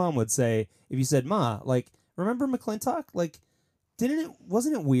thing your mom would say if you said, Ma, like, remember McLintock? Like,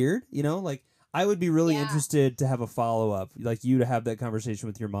 wasn't it weird? You know, like, I would be really interested to have a follow-up, like you to have that conversation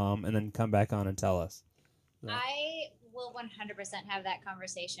with your mom and then come back on and tell us. Yeah. I will 100% have that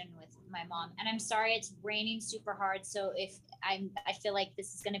conversation with my mom. And I'm sorry it's raining super hard, so if I feel like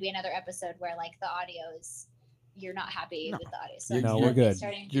this is going to be another episode where like the audio is you're not happy with the audio. So No, we're good.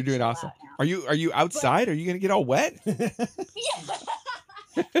 You're doing awesome. Are you outside? Are you going to get all wet? Yeah.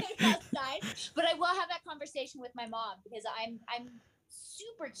 Outside, but I will have that conversation with my mom because I'm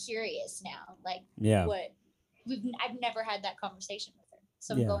super curious now. Like, what I've never had that conversation with her,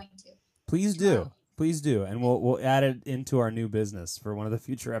 so I'm going to. Please do, and we'll add it into our new business for one of the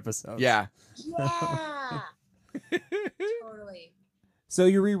future episodes. Yeah. Totally. So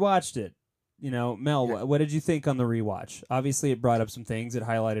you rewatched it. You know, Mel, what did you think on the rewatch? Obviously, it brought up some things. It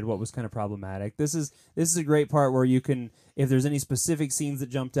highlighted what was kind of problematic. This is a great part where you can, if there's any specific scenes that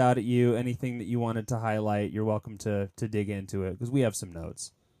jumped out at you, anything that you wanted to highlight, you're welcome to dig into it because we have some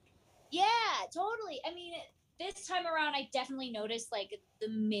notes. Yeah, totally. I mean, this time around, I definitely noticed like the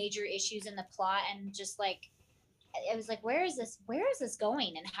major issues in the plot and just like, I was like, where is this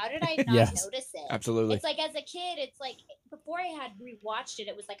going? And how did I not notice it? Absolutely. It's like, as a kid, it's like, before I had rewatched it,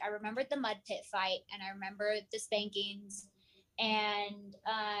 it was like, I remembered the mud pit fight and I remember the spankings. And,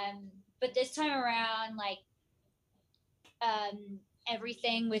 but this time around, like,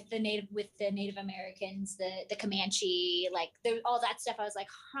 everything with the Native Americans, the Comanche, like all that stuff. I was like,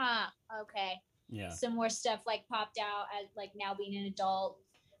 okay. Yeah. Some more stuff like popped out as like now being an adult.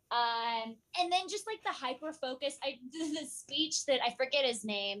 And then just like the hyper focus, the speech that I forget his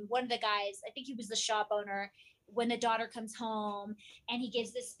name, one of the guys, I think he was the shop owner, when the daughter comes home and he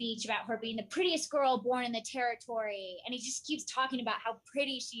gives this speech about her being the prettiest girl born in the territory. And he just keeps talking about how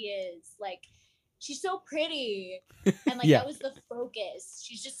pretty she is. Like, she's so pretty. And like, that was the focus.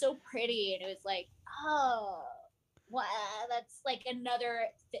 She's just so pretty. And it was like, oh, wow, that's like another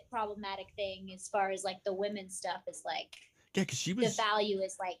problematic thing as far as like the women's stuff is like, yeah, because she was the value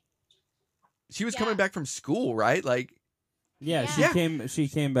is like she was coming back from school, right? Like, she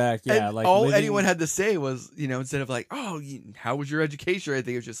came back. Yeah, and like all anyone had to say was, you know, instead of like, oh, how was your education? I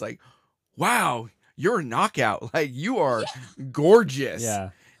think it was just like, wow, you're a knockout. Like, you are gorgeous.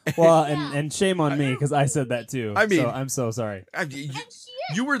 Yeah. Well, and shame on me because I said that too. I mean, so I'm so sorry.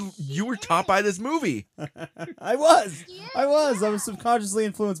 You were taught by this movie. I was. I was subconsciously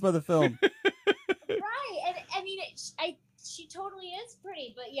influenced by the film. Right, and I mean, she totally is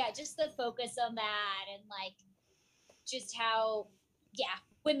pretty, but yeah, just the focus on that and like just how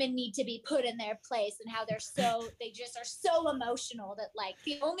women need to be put in their place and how they just are so emotional that like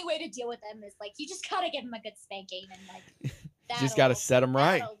the only way to deal with them is like you just gotta give them a good spanking and like you just gotta set them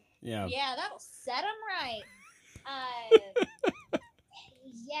right. Yeah, that'll set them right.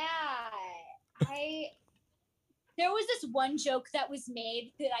 There was this one joke that was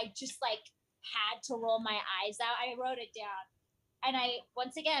made that I just like had to roll my eyes out. I wrote it down, and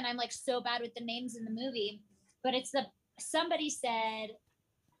I'm like so bad with the names in the movie, but it's somebody said,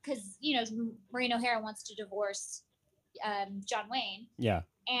 because you know Maureen O'Hara wants to divorce John Wayne. Yeah.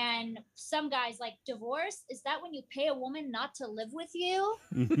 And some guys like, divorce? Is that when you pay a woman not to live with you?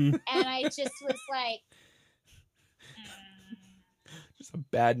 Mm-hmm. And I just was like, just a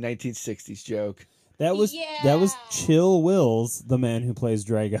bad 1960s joke. That was Chill Wills, the man who plays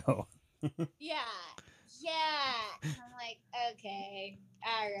Drago. Yeah. I'm like, okay,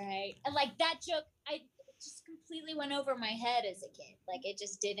 all right. And like that joke, I just completely went over my head as a kid. Like it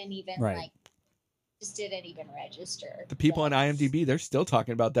just didn't even register. The people on IMDb, they're still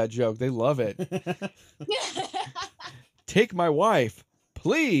talking about that joke. They love it. Take my wife,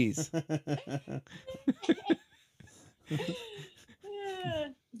 please.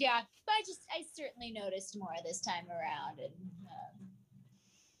 Yeah, but I certainly noticed more this time around, and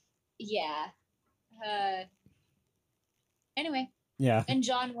anyway. Yeah. And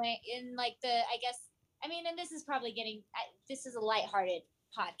John Wayne in like and this is probably this is a lighthearted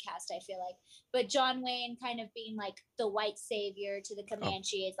podcast, I feel like, but John Wayne kind of being like the white savior to the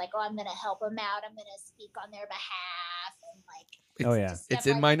Comanche is like, oh, I'm gonna help them out, I'm gonna speak on their behalf, and like it's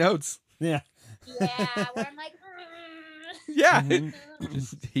in my notes. Yeah, where I'm like, yeah.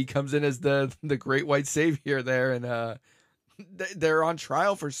 Mm-hmm. He comes in as the great white savior there, and they're on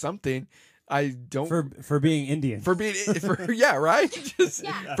trial for something. I don't for being Indian, for right, just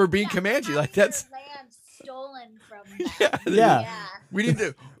for being Comanche, like that's land stolen from them. Yeah. We need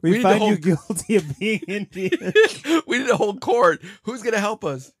to. We find you guilty of being Indian. We need to hold court. Who's gonna help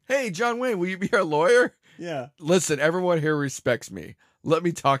us? Hey, John Wayne, will you be our lawyer? Yeah. Listen, everyone here respects me. Let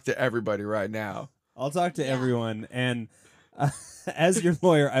me talk to everybody right now. I'll talk to everyone, and as your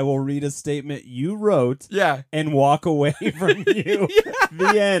lawyer, I will read a statement you wrote Yeah. and walk away from you.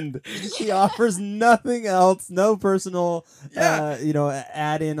 The end. He offers nothing else, no personal,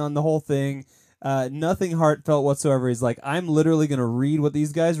 add in on the whole thing, nothing heartfelt whatsoever. He's like, I'm literally going to read what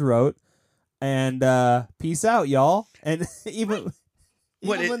these guys wrote, and peace out, y'all. And even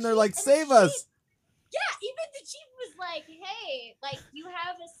when they're like, save us. Yeah, even the chief was like, hey, like, you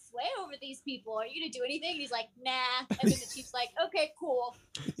have a sway over these people. Are you going to do anything? And he's like, nah. And then the chief's like, okay, cool.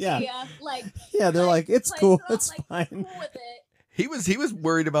 Yeah. Yeah, like, yeah, they're like, it's cool. It's fine. Cool with it. He was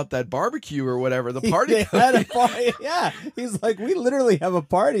worried about that barbecue or whatever. The party. They had a party. Yeah. He's like, we literally have a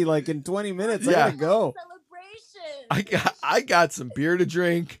party like in 20 minutes. I gotta go. Celebration. I got some beer to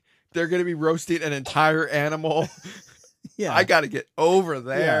drink. They're going to be roasting an entire animal. Yeah. I got to get over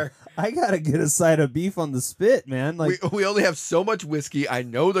there. Yeah. I gotta get a side of beef on the spit, man. Like we only have so much whiskey. I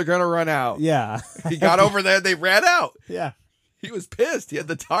know they're gonna run out. yeah, He got over there. They ran out. yeah. He was pissed. He had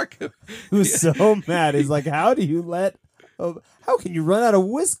to talk. He was so mad. He's like, how can you run out of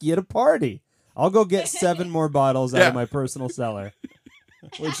whiskey at a party? I'll go get 7 more bottles out of my personal cellar,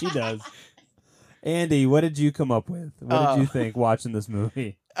 which he does. Andy, what did you come up with? What did you think watching this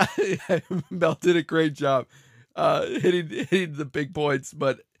movie? Mel did a great job hitting the big points,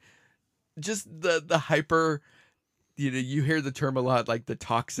 but just the hyper, you hear the term a lot, like the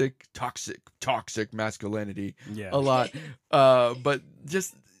toxic masculinity a lot. But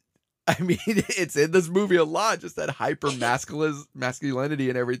just, I mean, it's in this movie a lot, just that hyper masculinity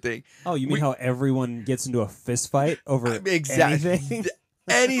and everything. Oh, you mean how everyone gets into a fist fight over exactly anything?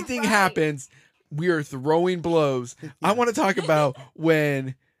 Anything happens, we are throwing blows. I want to talk about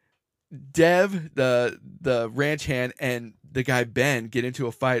when Dev, the ranch hand, and the guy Ben get into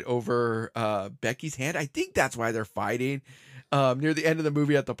a fight over Becky's hand. I think that's why they're fighting near the end of the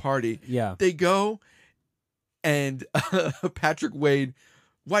movie at the party. Yeah. They go and Patrick Wade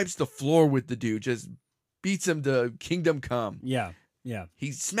wipes the floor with the dude, just beats him to kingdom come. Yeah. Yeah.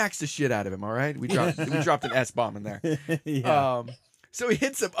 He smacks the shit out of him, all right? We dropped an S-bomb in there. Yeah. So he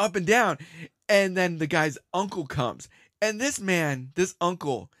hits him up and down, and then the guy's uncle comes. And this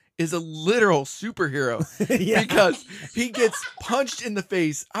uncle is a literal superhero because he gets punched in the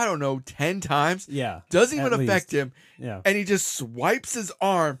face, I don't know, 10 times. Yeah. Doesn't even affect him. Yeah. And he just swipes his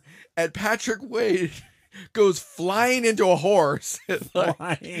arm, and Patrick Wade goes flying into a horse.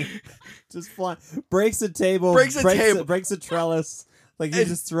 Flying. Just flying. Breaks a table. Breaks a trellis. Like he's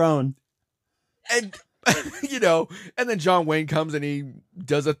just thrown. And and then John Wayne comes and he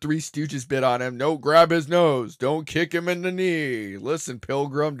does a Three Stooges bit on him. No, grab his nose. Don't kick him in the knee. Listen,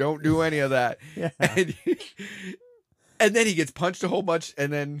 Pilgrim, don't do any of that. Yeah. And then he gets punched a whole bunch,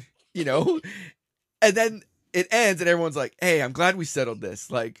 and then, and then it ends and everyone's like, hey, I'm glad we settled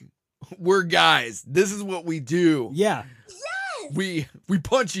this. Like, we're guys. This is what we do. Yeah. Yes. We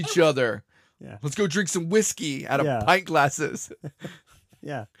punch each other. Yeah. Let's go drink some whiskey out of pint glasses.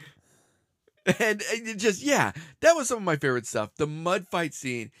 Yeah. And it just, that was some of my favorite stuff. The mud fight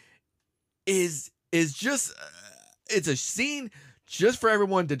scene is just, it's a scene just for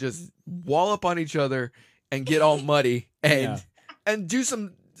everyone to just wall up on each other and get all muddy and do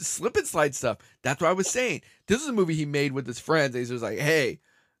some slip and slide stuff. That's what I was saying. This is a movie he made with his friends. And he's just like, hey,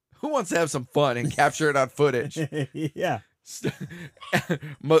 who wants to have some fun and capture it on footage? Yeah.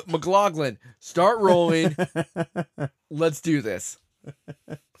 McLaughlin, start rolling. Let's do this.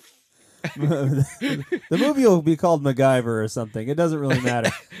 The movie will be called MacGyver or something. It doesn't really matter.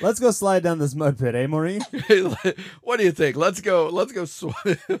 Let's go slide down this mud pit, Maureen? What do you think? Let's go.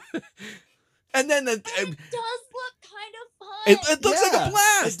 And then it does look kind of fun. It looks like a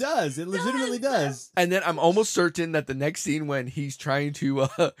blast. It does. It legitimately does. And then I'm almost certain that the next scene when he's trying to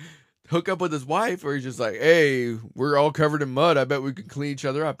hook up with his wife, or he's just like, hey, we're all covered in mud. I bet we can clean each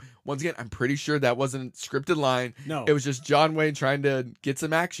other up. Once again, I'm pretty sure that wasn't a scripted line. No. It was just John Wayne trying to get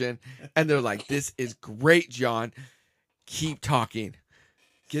some action. And they're like, this is great, John. Keep talking.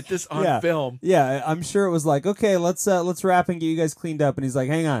 Get this on film. Yeah, I'm sure it was like, okay, let's wrap and get you guys cleaned up. And he's like,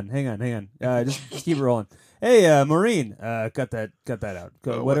 hang on. Just keep it rolling. Hey, Maureen, cut that out.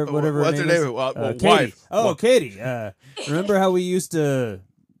 Whatever. What's her name? Katie. Wife. Oh, Katie. Remember how we used to,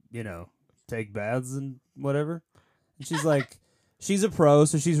 take baths and whatever? And she's like, she's a pro,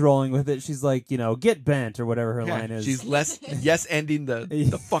 so she's rolling with it. She's like, get bent or whatever her line is. She's less ending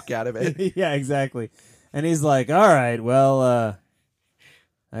the fuck out of it. Yeah, exactly. And he's like, all right, well,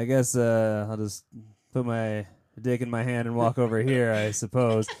 I guess I'll just put my dick in my hand and walk over here, I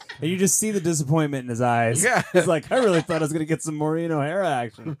suppose. And you just see the disappointment in his eyes. Yeah. He's like, I really thought I was going to get some Maureen O'Hara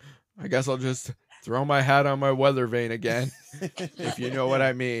action. I guess I'll just Throw my hat on my weather vane again, if you know what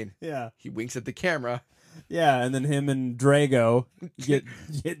I mean. Yeah. He winks at the camera. Yeah, and then him and Drago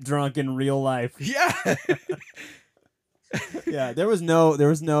get drunk in real life. Yeah. Yeah, there was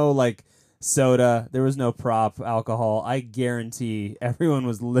no like soda, there was no prop alcohol. I guarantee everyone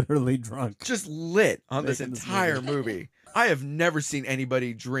was literally drunk. Just lit on this Making this entire movie. I have never seen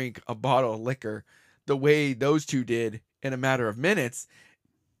anybody drink a bottle of liquor the way those two did in a matter of minutes,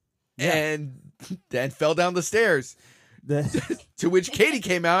 and then fell down the stairs. To which Katie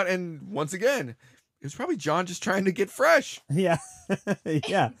came out, and once again, it was probably John just trying to get fresh. Yeah.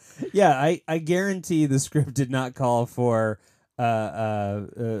 Yeah. I guarantee the script did not call for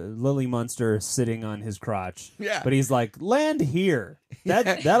Lily Munster sitting on his crotch. Yeah. But he's like, land here.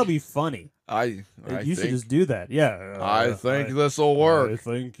 That'll be funny. I You should think, just do that. Yeah. I think this will work. I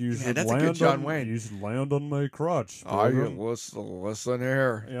think you should that's a land good John on, Wayne. You should land on my crotch. I Pilgrim. listen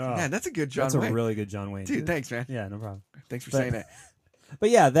here. Yeah. Man, that's a good John That's Wayne. a really good John Wayne. Dude, thanks, man. Yeah, no problem. Thanks for But- saying that. But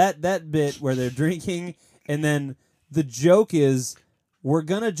yeah, that bit where they're drinking, and then the joke is we're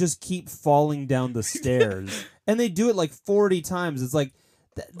gonna just keep falling down the stairs, and they do it like 40 times. It's like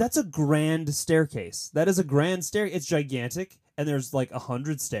that's a grand staircase. That is a grand stair. It's gigantic, and there's like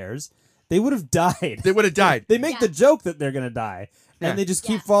 100 stairs. They would have died. They would have died. They make the joke that they're gonna die, Yeah. and they just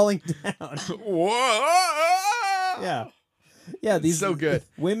keep falling down. Whoa! Yeah, yeah. These So good.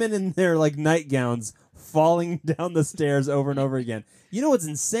 women in their like nightgowns falling down the stairs over and over again. You know what's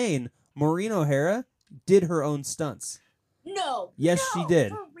insane? Maureen O'Hara did her own stunts. No. Yes, no, she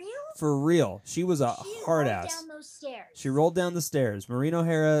did. For real? For real. She was a She hard rolled ass. down those stairs. She rolled down the stairs. Maureen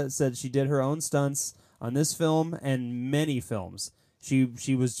O'Hara said she did her own stunts on this film and many films.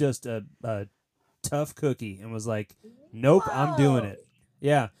 She was just a tough cookie and was like, nope, I'm doing it.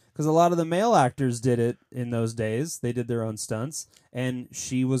 Yeah, because a lot of the male actors did it in those days. They did their own stunts, and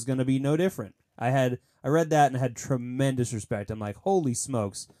she was going to be no different. I read that and had tremendous respect. I'm like, holy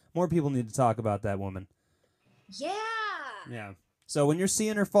smokes, more people need to talk about that woman. Yeah. Yeah. So when you're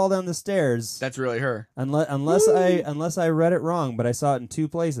seeing her fall down the stairs, That's really her. unless I read it wrong, but I saw it in two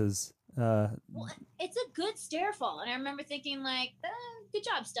places. Well, it's a good stair fall, and I remember thinking like, "Good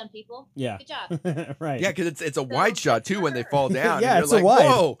job, stunt people. Yeah. Good job." Right. Yeah, because it's a wide shot too when they fall down. Yeah, and it's you're a like, wide.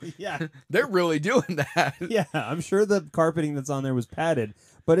 Whoa, Yeah. they're really doing that. Yeah, I'm sure the carpeting that's on there was padded,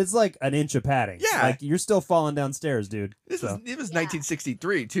 but it's like an inch of padding. Yeah. Like you're still falling downstairs, dude. It was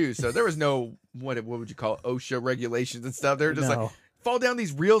 1963 too, so there was no what would you call it, OSHA regulations and stuff. They're just No. like fall down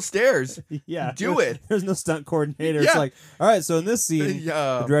these real stairs. Yeah. Do it. There's no stunt coordinator. Yeah. It's like, all right, so in this scene, the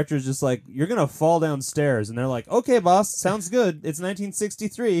Yeah. director's just like, you're going to fall downstairs. And they're like, okay, boss, sounds good. It's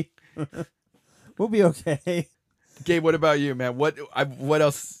 1963. We'll be okay. Gabe, what about you, man? What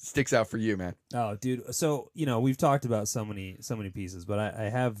else sticks out for you, man? Oh, dude. So, we've talked about so many pieces, but I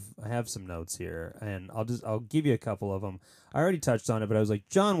have some notes here, and I'll give you a couple of them. I already touched on it, but I was like,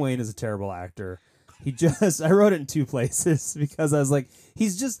 John Wayne is a terrible actor. I wrote it in two places because I was like,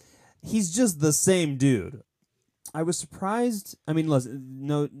 he's just the same dude. I was surprised. I mean, listen,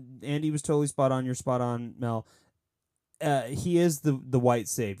 no, Andy was totally spot on. You're spot on, Mel. He is the white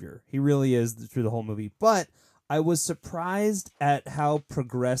savior. He really is through the whole movie. But I was surprised at how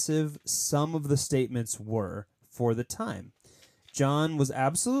progressive some of the statements were for the time. John was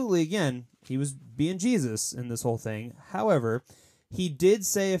absolutely, again, he was being Jesus in this whole thing. However, he did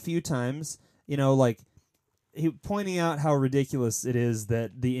say a few times, like he pointing out how ridiculous it is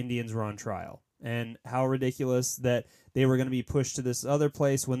that the Indians were on trial and how ridiculous that they were going to be pushed to this other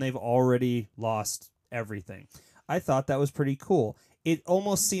place when they've already lost everything. I thought that was pretty cool. It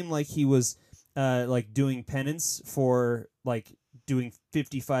almost seemed like he was like doing penance for like doing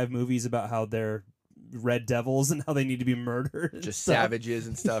 55 movies about how they're red devils and how they need to be murdered. Just So- savages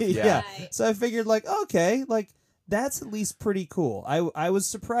and stuff. Yeah. Yeah. Right. So I figured like, okay, like that's at least pretty cool. I was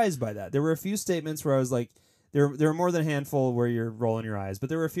surprised by that. There were a few statements where I was like, there were more than a handful where you're rolling your eyes, but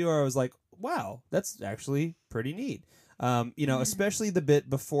there were a few where I was like, wow, that's actually pretty neat. Especially the bit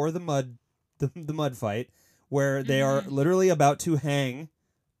before the mud fight where they are literally about to hang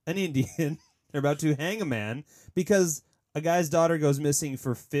an Indian. They're about to hang a man because a guy's daughter goes missing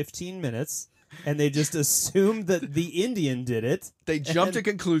for 15 minutes. And they just assumed that the Indian did it. They jump to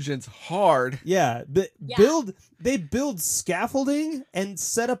conclusions hard. Yeah, but Yeah. they build scaffolding and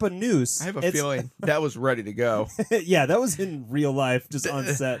set up a noose. I have a feeling that was ready to go. Yeah, that was in real life, just on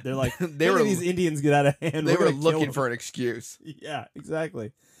set. They're like, They "Look were- at these Indians get out of hand. They We're were gonna kill looking them." for an excuse. Yeah,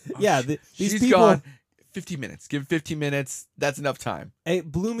 exactly. Yeah, these She's people. gone. 15 minutes. Give 15 minutes. That's enough time.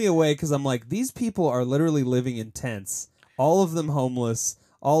 It blew me away because I'm like, these people are literally living in tents. All of them homeless.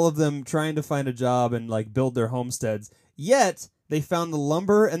 All of them trying to find a job and like build their homesteads. Yet they found the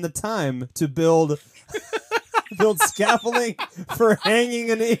lumber and the time to build scaffolding for hanging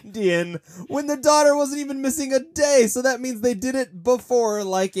an Indian when the daughter wasn't even missing a day. So that means they did it before,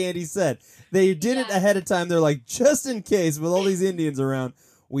 like Andy said. They did it ahead of time. They're like, just in case, with all these Indians around,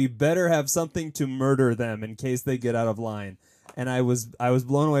 we better have something to murder them in case they get out of line. And I was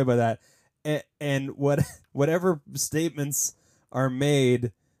blown away by that. And whatever statements are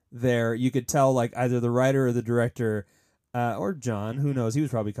made there, you could tell, like, either the writer or the director, or John, who knows, he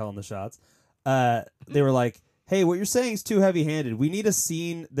was probably calling the shots. They were like, hey, what you're saying is too heavy-handed. We need a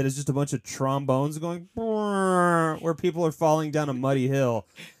scene that is just a bunch of trombones going where people are falling down a muddy hill.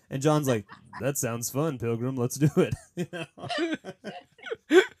 And John's like, that sounds fun, Pilgrim. Let's do it.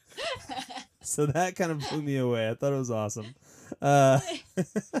 So that kind of blew me away. I thought it was awesome.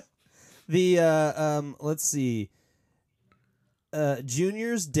 Let's see.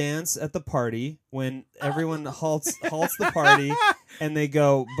 Junior's dance at the party when everyone halts the party, and they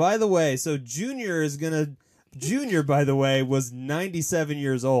go, by the way, so Junior, by the way, was 97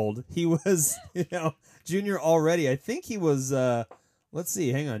 years old. He was, Junior already. I think he was, let's see,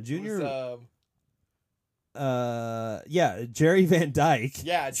 hang on. Junior. Jerry Van Dyke.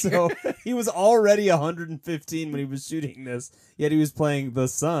 Yeah. So he was already 115 when he was shooting this, yet he was playing the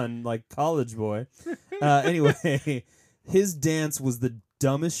son, like college boy. Anyway, his dance was the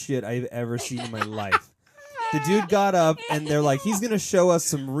dumbest shit I've ever seen in my life. The dude got up, and they're like, he's going to show us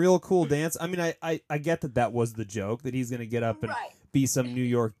some real cool dance. I mean, I get that was the joke, that he's going to get up and be some New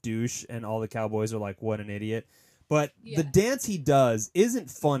York douche, and all the cowboys are like, what an idiot. But the dance he does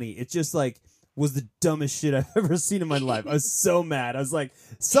isn't funny. It's just like, was the dumbest shit I've ever seen in my life. I was so mad. I was like,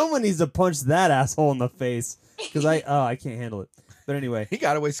 someone needs to punch that asshole in the face, because I can't handle it. But anyway. He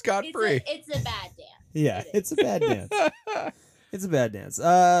got away scot-free. It's a bad dance. Yeah, it's a bad dance. It's a bad dance.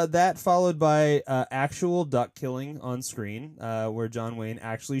 That followed by actual duck killing on screen, where John Wayne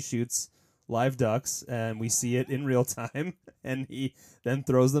actually shoots live ducks, and we see it in real time, and he then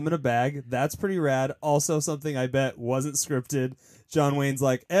throws them in a bag. That's pretty rad. Also something I bet wasn't scripted. John Wayne's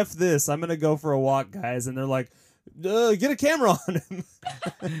like, F this, I'm going to go for a walk, guys. And they're like, get a camera on him.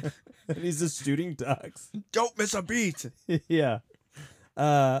 And he's just shooting ducks. Don't miss a beat. Yeah.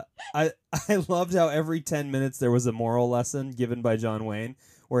 I loved how every 10 minutes there was a moral lesson given by John Wayne,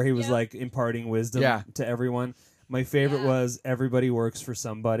 where he was like imparting wisdom to everyone. My favorite was everybody works for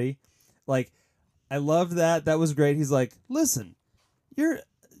somebody. Like, I loved that. That was great. He's like, listen,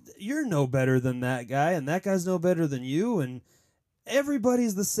 you're no better than that guy, and that guy's no better than you, and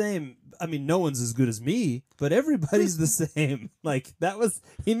everybody's the same. I mean, no one's as good as me, but everybody's the same. Like,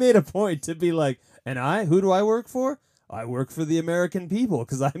 he made a point to be like, and who do I work for? I work for the American people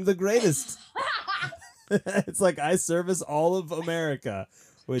because I'm the greatest. It's like I service all of America,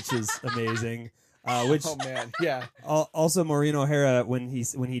 which is amazing. Oh man, yeah. Also, Maureen O'Hara, when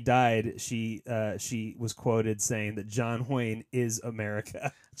he died, she was quoted saying that John Wayne is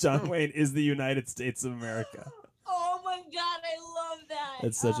America. John Wayne is the United States of America. Oh my God, I love that.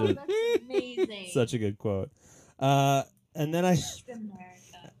 It's that's amazing. Such a good quote. And then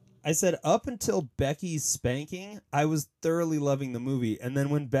I said, up until Becky's spanking, I was thoroughly loving the movie. And then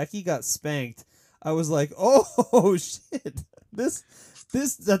when Becky got spanked, I was like, oh, shit.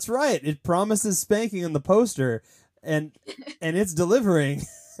 That's right. It promises spanking on the poster, and it's delivering.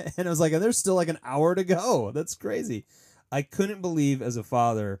 And I was like, and there's still like an hour to go. That's crazy. I couldn't believe, as a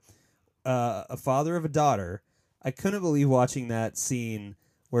father of a daughter, I couldn't believe watching that scene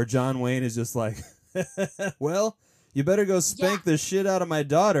where John Wayne is just like, well, you better go spank the shit out of my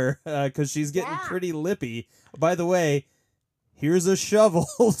daughter because she's getting pretty lippy. By the way, here's a shovel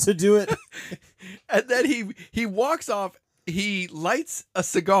to do it. And then he walks off. He lights a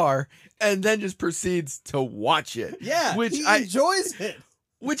cigar and then just proceeds to watch it. Yeah, he enjoys it.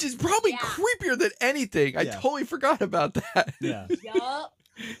 Which is probably creepier than anything. I totally forgot about that. Yeah.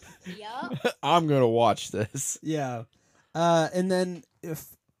 Yup. I'm going to watch this. Yeah. And then if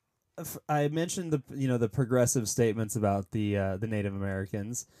I mentioned the progressive statements about the Native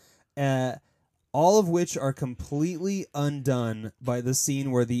Americans, all of which are completely undone by the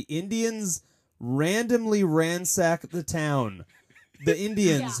scene where the Indians randomly ransack the town. The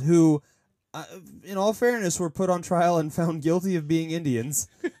Indians who, in all fairness, were put on trial and found guilty of being Indians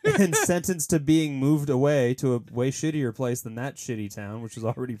and sentenced to being moved away to a way shittier place than that shitty town, which was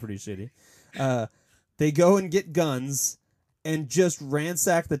already pretty shitty. They go and get guns and just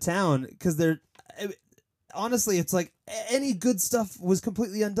ransack the town because honestly, it's like any good stuff was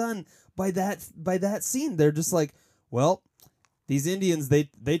completely undone by that scene. They're just like, well, these Indians,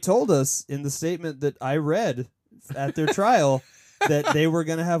 they told us in the statement that I read at their trial that they were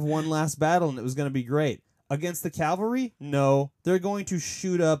going to have one last battle and it was going to be great. Against the cavalry? No. They're going to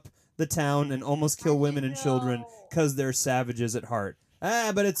shoot up the town and almost kill women and children because they're savages at heart.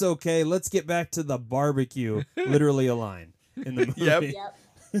 But it's okay. Let's get back to the barbecue. Literally a line in the movie.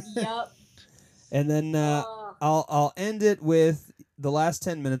 Yep. And then I'll end it with the last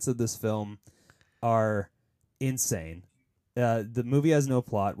 10 minutes of this film are insane. The movie has no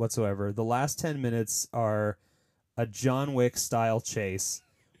plot whatsoever. The last 10 minutes are a John Wick style chase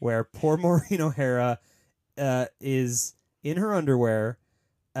where poor Maureen O'Hara is in her underwear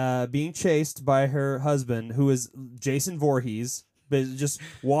being chased by her husband, who is Jason Voorhees, but just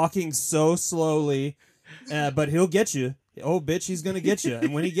walking so slowly, but he'll get you. Oh, bitch, he's going to get you.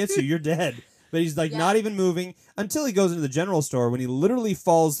 And when he gets you, you're dead. But he's like not even moving until he goes into the general store when he literally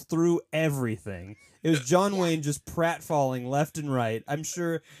falls through everything. It was John Wayne just pratfalling left and right. I'm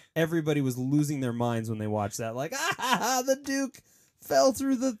sure everybody was losing their minds when they watched that. Like, the Duke fell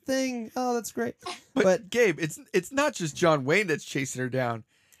through the thing. Oh, that's great. But Gabe, it's not just John Wayne that's chasing her down.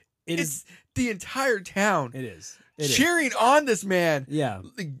 It's the entire town. It is. Cheering on this man. Yeah.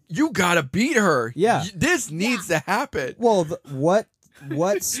 You gotta beat her. Yeah. This needs to happen. Well, what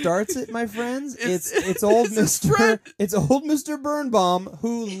starts it, my friends? It's old Mr. Birnbaum,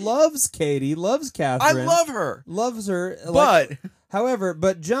 who loves Katie, loves Catherine. I love her. Loves her. But however,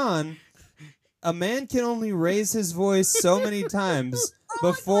 John, a man can only raise his voice so many times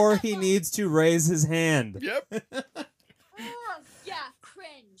before he needs to raise his hand. Yep.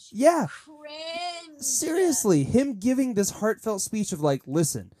 Cringe. Yeah. Cringe. Seriously, him giving this heartfelt speech of like,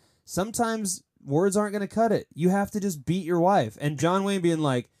 listen, sometimes words aren't going to cut it. You have to just beat your wife. And John Wayne being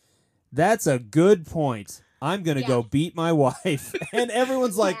like, that's a good point. I'm going to go beat my wife. And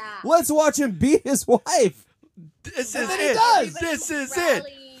everyone's like, let's watch him beat his wife. This And is then he it. does. This is it.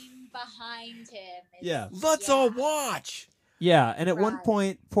 Behind him. Yeah. Let's all watch. Yeah, and at one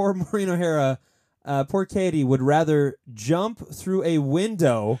point, poor Maureen O'Hara, poor Katie, would rather jump through a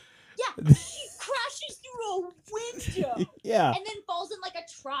window. Yeah, she crashes through a window. Yeah. And then falls in like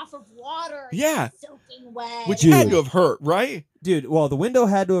a trough of water. Yeah. Soaking wet. Which had to have hurt, right? Dude, well, the window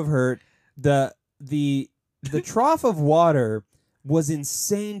had to have hurt. The trough of water was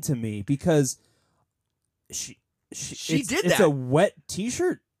insane to me because she did that. It's a wet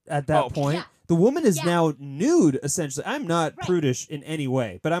T-shirt at that point. Yeah. The woman is now nude, essentially. I'm not prudish in any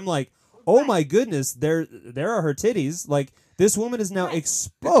way, but I'm like, oh my goodness, there are her titties. Like, this woman is now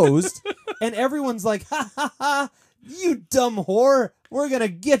exposed, and everyone's like, ha ha ha, you dumb whore, we're gonna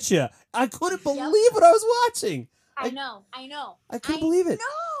get you. I couldn't believe what I was watching. I know. I couldn't believe it.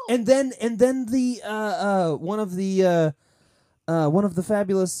 And then the one of the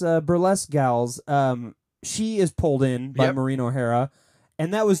fabulous burlesque gals, she is pulled in by Maureen O'Hara.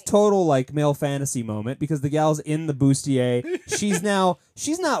 And that was total like male fantasy moment because the gal's in the bustier. She's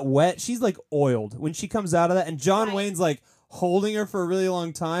not wet. She's like oiled when she comes out of that. And John Wayne's like holding her for a really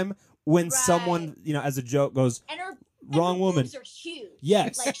long time when someone, as a joke goes, and her woman. Boobs are huge.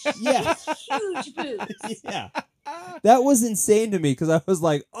 Yes. Like, huge boobs. Yeah. That was insane to me because I was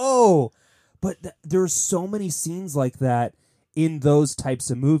like, oh, but there are so many scenes like that in those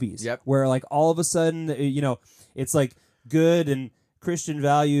types of movies. Yep. Where like all of a sudden, it's like good and Christian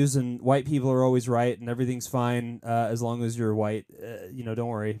values and white people are always right and everything's fine as long as you're white. Don't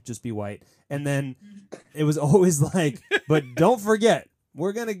worry, just be white. And then it was always like, but don't forget,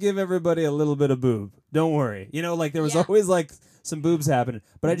 we're going to give everybody a little bit of boob. Don't worry. Like there was always like some boobs happening.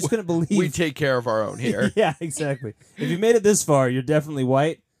 But I just couldn't believe. We take care of our own here. Yeah, exactly. If you made it this far, you're definitely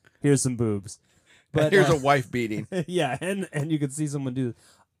white. Here's some boobs. But here's a wife beating. Yeah, and you could see someone do this.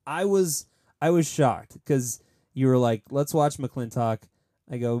 I was shocked because you were like, let's watch McLintock.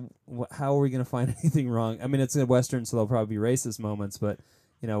 I go, how are we going to find anything wrong? I mean, it's a Western, so there'll probably be racist moments, but,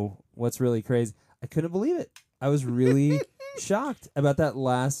 what's really crazy? I couldn't believe it. I was really shocked about that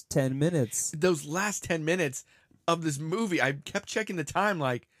last 10 minutes. Those last 10 minutes of this movie, I kept checking the time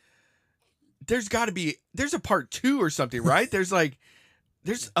like, there's a part 2 or something, right? There's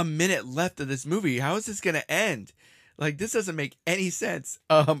a minute left of this movie. How is this going to end? Like, this doesn't make any sense.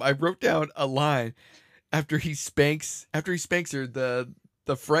 I wrote down a line. After he spanks her, the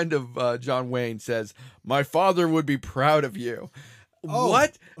friend of John Wayne says, "My father would be proud of you." Oh.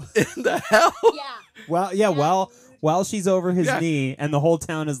 What in the hell? Yeah. Well, yeah. While she's over his knee, and the whole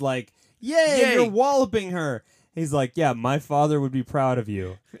town is like, "Yay, you're walloping her." He's like, "Yeah, my father would be proud of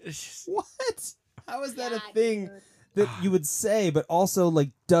you." What? How is that a thing that you would say, but also like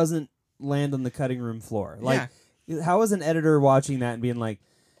doesn't land on the cutting room floor? Like, how is an editor watching that and being like,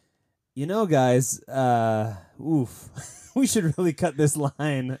 guys, we should really cut this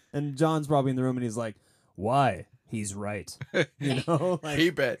line. And John's probably in the room and he's like, why? He's right. Like,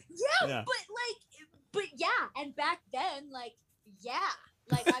 keep it. Yeah, but like, But yeah, and back then, like, yeah.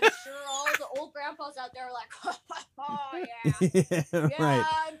 Like, I'm sure all the old grandpas out there are like, oh, yeah. Right.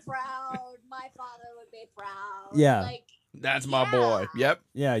 I'm proud. My father would be proud. Yeah. Like, That's my boy. Yep.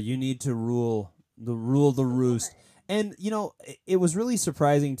 Yeah, you need to rule the roost. And, it was really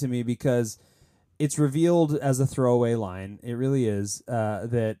surprising to me because it's revealed as a throwaway line. It really is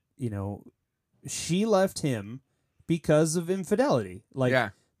that, she left him because of infidelity. Like,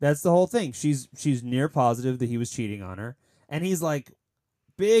 Yeah. that's the whole thing. She's near positive that he was cheating on her. And he's like,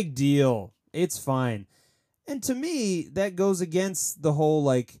 big deal. It's fine. And to me, that goes against the whole,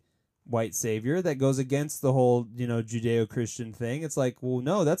 like, white savior. That goes against the whole, Judeo-Christian thing. It's like, well,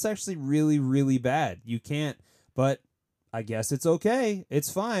 no, that's actually really, really bad. You can't, but I guess it's okay.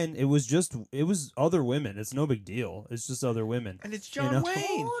 It's fine. It was other women. It's no big deal. It's just other women. And it's John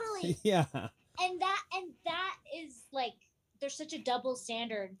Wayne. Totally. Yeah. And that is like, there's such a double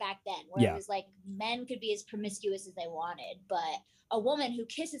standard back then where it was like men could be as promiscuous as they wanted, but a woman who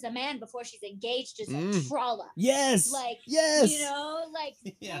kisses a man before she's engaged is a trollop. Yes. Like, yes. Like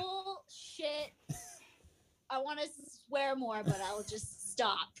bullshit. I want to swear more, but I'll just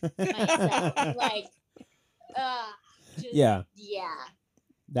stop myself. Like, yeah. Yeah.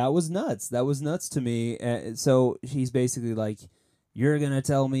 That was nuts. That was nuts to me. So he's basically like, you're going to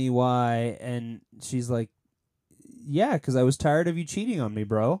tell me why. And she's like, yeah, because I was tired of you cheating on me,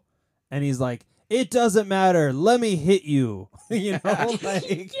 bro. And he's like, it doesn't matter. Let me hit you.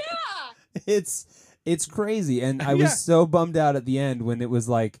 Like, it's crazy. And I was so bummed out at the end when it was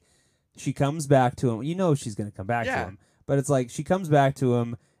like, she comes back to him. She's going to come back to him. But it's like, she comes back to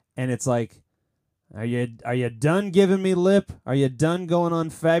him and it's like, Are you done giving me lip? Are you done going on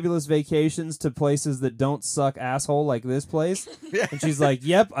fabulous vacations to places that don't suck asshole like this place? And she's like,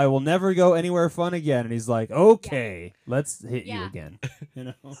 yep, I will never go anywhere fun again. And he's like, okay, let's hit you again.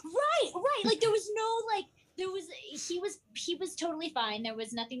 Right. Like, there was no, he was totally fine. There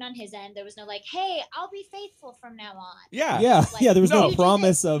was nothing on his end. There was no like, hey, I'll be faithful from now on. Yeah. Like, there was no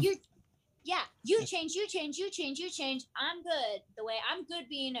promise of... you change. I'm good. The way I'm good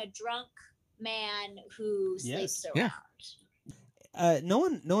being a drunk man who sleeps around. No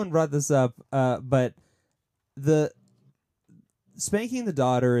one brought this up, but the spanking the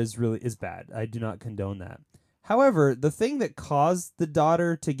daughter is bad. I do not condone that. However, the thing that caused the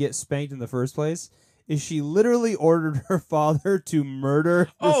daughter to get spanked in the first place is she literally ordered her father to murder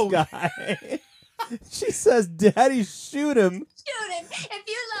this guy. She says, "Daddy, shoot him. Shoot him. If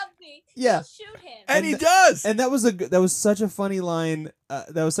you love me, shoot him." And he does. And that was such a funny line.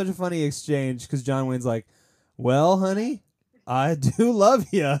 That was such a funny exchange because John Wayne's like, "Well, honey, I do love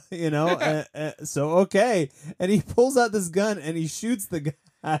you, so okay." And he pulls out this gun and he shoots the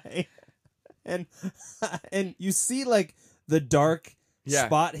guy, and you see like the dark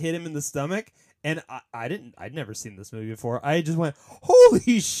spot hit him in the stomach. And I'd never seen this movie before. I just went,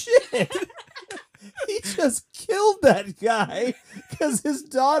 "Holy shit!" He just killed that guy because his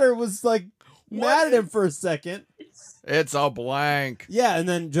daughter was like mad at him for a second. It's a blank. Yeah, and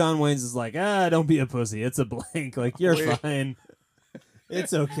then John Wayne's is like, don't be a pussy. It's a blank. Like, you're fine.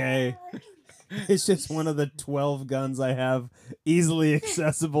 It's okay. It's just one of the 12 guns I have easily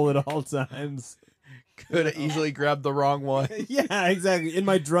accessible at all times. Could have easily grabbed the wrong one. Yeah, exactly. In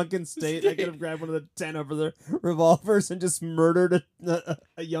my drunken state, I could have grabbed one of the 10 over the revolvers and just murdered a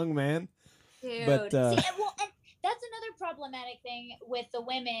young man. Dude. But, and that's another problematic thing with the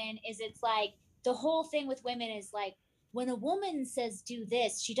women is it's like the whole thing with women is like when a woman says do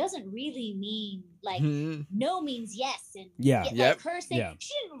this, she doesn't really mean like no means yes. And like her saying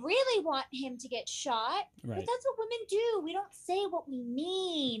she didn't really want him to get shot. Right. But that's what women do. We don't say what we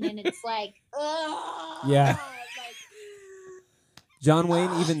mean. And it's like, ugh. Yeah. Like, John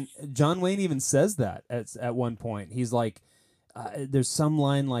Wayne even says that at one point. He's like, there's some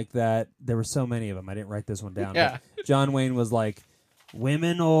line like that. There were so many of them. I didn't write this one down. Yeah. But John Wayne was like,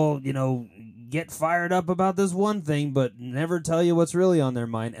 women will, get fired up about this one thing, but never tell you what's really on their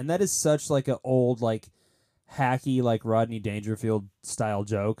mind. And that is such like an old, like hacky, like Rodney Dangerfield style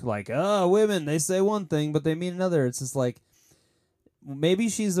joke. Like, women, they say one thing, but they mean another. It's just like, maybe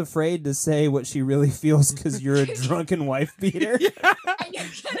she's afraid to say what she really feels because you're a drunken wife beater. and you're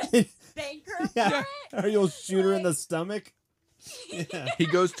gonna spank her for it? Or you'll shoot her in the stomach. Yeah. He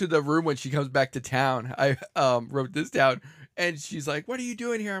goes to the room when she comes back to town. I wrote this down. And she's like, what are you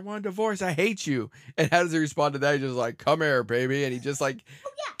doing here? I want a divorce. I hate you. And how does he respond to that? He's just like, come here, baby. And he just like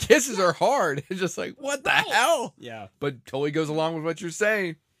kisses her hard. It's just like, what the hell? Yeah. But totally goes along with what you're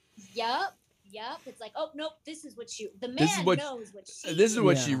saying. Yup. It's like, oh, nope, this is what the man knows what she This is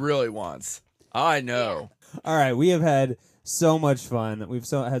what she really wants. I know. Yeah. All right. We have had so much fun. We've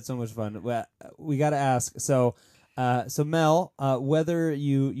had so much fun. We got to ask. So Mel, whether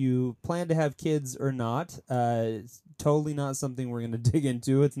you plan to have kids or not, it's totally not something we're going to dig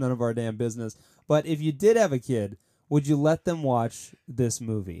into. It's none of our damn business. But if you did have a kid, would you let them watch this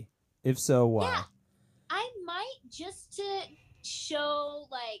movie? If so, why? Yeah, I might, just to show,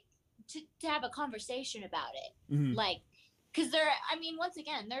 like, to have a conversation about it. Mhm. Like, because once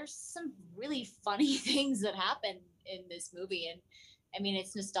again, there's some really funny things that happen in this movie. And I mean,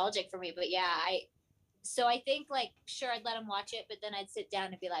 it's nostalgic for me, but yeah, so I think, like, sure, I'd let them watch it, but then I'd sit down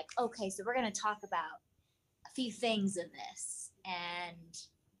and be like, okay, so we're going to talk about a few things in this, and,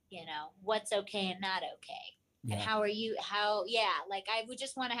 what's okay and not okay. Yeah. And like, I would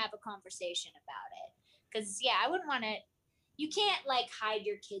just want to have a conversation about it. Because, yeah, I wouldn't want to, you can't, like, hide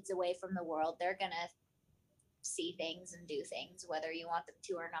your kids away from the world. They're going to see things and do things, whether you want them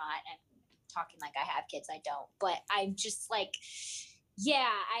to or not. And talking like I have kids, I don't. But I'm just like,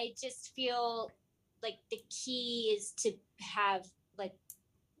 yeah, I just feel like the key is to have, like,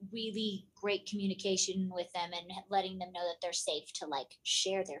 really great communication with them and letting them know that they're safe to, like,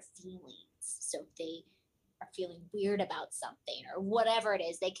 share their feelings. So if they are feeling weird about something or whatever it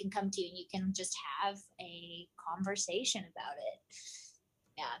is, they can come to you and you can just have a conversation about it.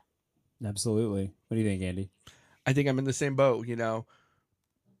 Yeah. Absolutely. What do you think, Andy? I think I'm in the same boat.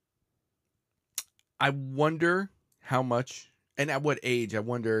 I wonder how much and at what age. I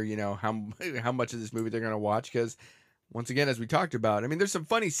wonder, how much of this movie they're gonna watch, because once again, as we talked about, I mean, there's some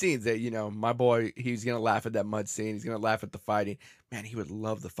funny scenes that, my boy, he's going to laugh at that mud scene. He's going to laugh at the fighting. Man, he would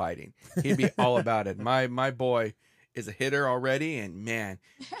love the fighting. He'd be all about it. My boy is a hitter already, and man,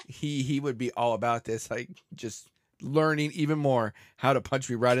 he would be all about this, like, just learning even more how to punch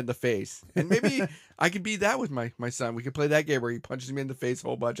me right in the face. And maybe I could be that with my son. We could play that game where he punches me in the face a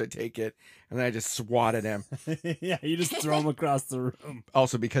whole bunch. I take it, and then I just swat at him. Yeah, you just throw him across the room.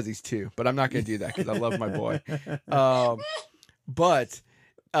 Also because he's 2, but I'm not going to do that because I love my boy.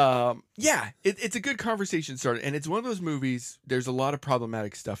 Yeah, it's a good conversation starter, and it's one of those movies. There's a lot of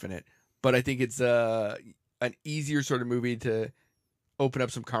problematic stuff in it, but I think it's an easier sort of movie to open up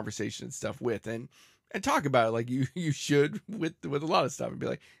some conversation and stuff with, and talk about it like you should with a lot of stuff, and be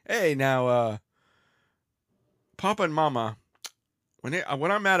like, hey, now, Papa and Mama,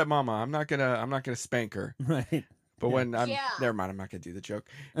 when I'm mad at Mama, I'm not gonna spank her, right? But when I'm never mind, I'm not gonna do the joke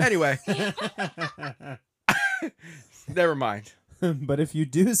anyway. Never mind. But if you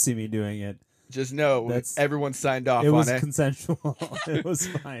do see me doing it, just know everyone signed off on it. It was consensual. It was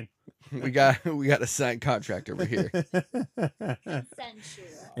fine. We got a signed contract over here. Consensual.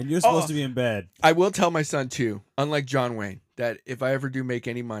 And you're supposed to be in bed. I will tell my son too, unlike John Wayne, that if I ever do make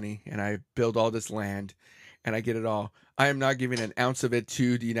any money and I build all this land and I get it all, I am not giving an ounce of it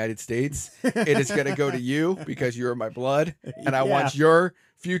to the United States. It is going to go to you because you're my blood, and I want your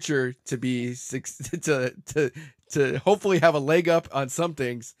future to be to hopefully have a leg up on some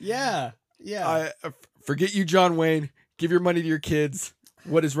things. Yeah. Forget you, John Wayne. Give your money to your kids.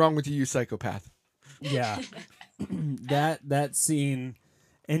 What is wrong with you, psychopath? Yeah. that scene,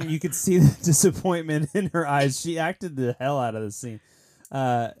 and you could see the disappointment in her eyes. She acted the hell out of the scene.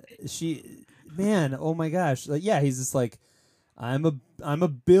 Man, oh my gosh. He's just like, I'm a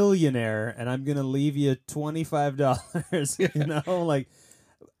billionaire and I'm gonna leave you $25. Like,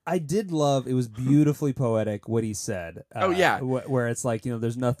 I did love, it was beautifully poetic what he said. Where it's like,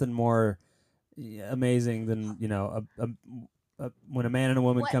 there's nothing more amazing than when a man and a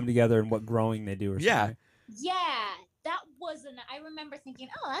woman come together and what growing they do or something. Yeah, that wasn't. I remember thinking,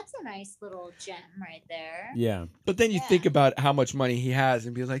 oh, that's a nice little gem right there. Yeah. But then you think about how much money he has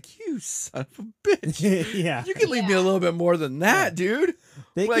and be like, you son of a bitch. Yeah. You can leave me a little bit more than that, dude.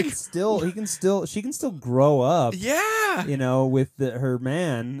 She can still grow up. Yeah. With her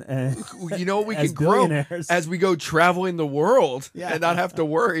man. We can grow as we go traveling the world and not have to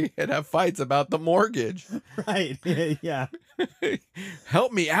worry and have fights about the mortgage. Right. Yeah.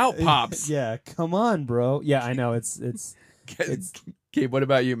 Help me out, Pops. Yeah. Come on, bro. Yeah, I know. It's Gabe, what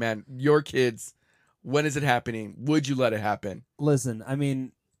about you, man? Your kids, when is it happening? Would you let it happen? Listen, I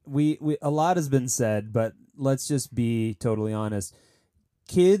mean, we a lot has been said, but let's just be totally honest.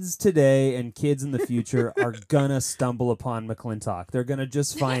 Kids today and kids in the future are gonna stumble upon McLintock. They're gonna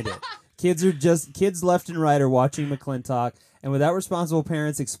just find it. Kids left and right are watching McLintock, and without responsible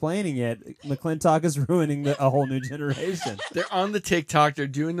parents explaining it, McLintock is ruining a whole new generation. They're on the TikTok. They're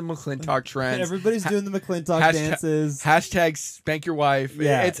doing the McLintock trends. Everybody's doing the McLintock dances. Hashtag spank your wife.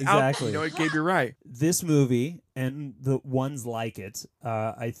 Yeah, it's exactly. Out. Gabe, you're right. This movie and the ones like it,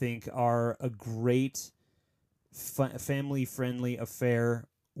 I think, are a great family-friendly affair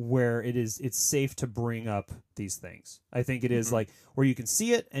where it's safe to bring up these things. I think it is like where you can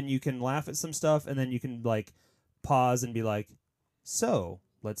see it and you can laugh at some stuff and then you can like pause and be like, so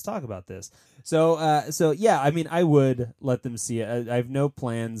let's talk about this. So yeah, I mean, I would let them see it. I have no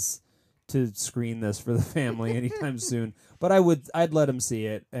plans to screen this for the family anytime soon, but I'd let them see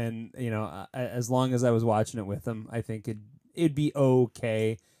it. And as long as I was watching it with them, I think it'd be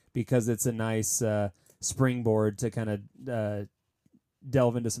okay because it's a nice springboard to kind of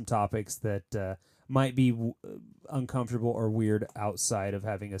delve into some topics that might be uncomfortable or weird outside of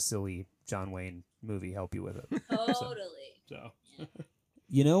having a silly John Wayne movie help you with it. Totally. So.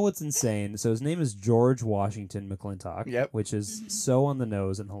 You know what's insane? So his name is George Washington McLintock, Yep. which is so on the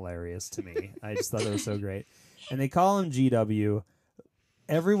nose and hilarious to me. I just thought it was so great. And they call him GW.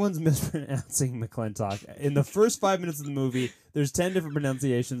 Everyone's mispronouncing McLintock. In the first 5 minutes of the movie, there's 10 different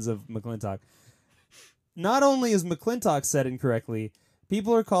pronunciations of McLintock. Not only is McLintock said incorrectly,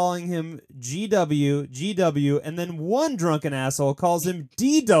 people are calling him GW, and then one drunken asshole calls him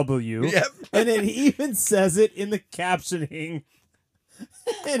DW. Yep. And it even says it in the captioning.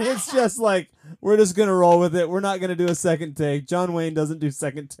 And it's just like, we're just going to roll with it. We're not going to do a second take. John Wayne doesn't do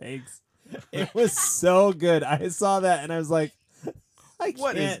second takes. It was so good. I saw that and I was like,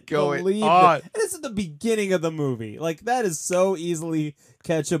 What is can't going believe on? it. And this is the beginning of the movie. Like, that is so easily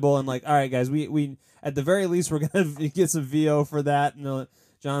catchable. And like, all right, guys, we at the very least, we're going to get some VO for that. And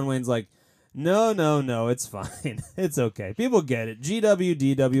John Wayne's like, no, it's fine. It's okay. People get it. GW,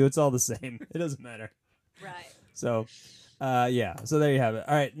 DW, it's all the same. It doesn't matter. Right. So, yeah. So there you have it.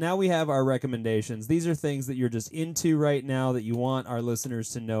 All right, now we have our recommendations. These are things that you're just into right now that you want our listeners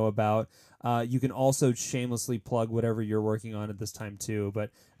to know about. You can also shamelessly plug whatever you're working on at this time, too.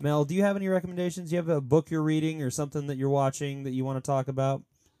 But, Mel, do you have any recommendations? Do you have a book you're reading or something that you're watching that you want to talk about?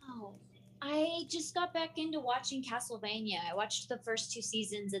 Oh, I just got back into watching Castlevania. I watched the first 2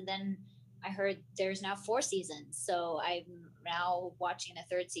 seasons, and then I heard there's now 4 seasons. So I'm now watching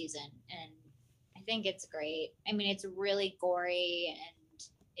the 3rd season, and I think it's great. I mean, it's really gory, and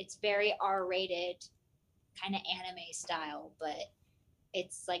it's very R-rated, kind of anime style, but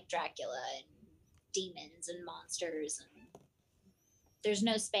it's like Dracula and demons and monsters, and there's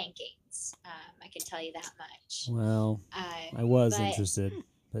no spankings. I can tell you that much. Well, I was interested,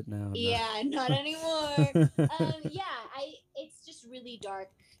 but now I'm yeah, not anymore. It's just really dark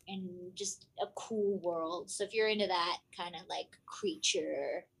and just a cool world. So if you're into that kind of like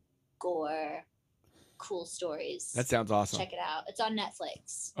creature, gore, cool stories, That sounds awesome. check it out. It's on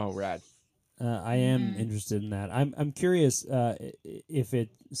Netflix. Oh, rad. I am interested in that. I'm curious if it,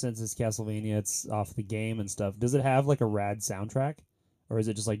 since it's Castlevania, it's off the game and stuff. Does it have like a rad soundtrack, or is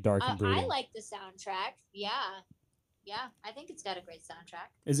it just like dark and brooding? I like the soundtrack. Yeah, I think it's got a great soundtrack.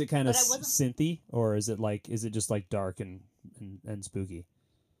 Is it kind of synthy, or is it just like dark and spooky?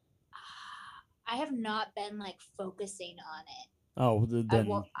 I have not been like focusing on it. Oh, then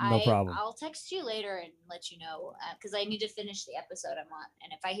no problem. I'll text you later and let you know because I need to finish the episode I'm on.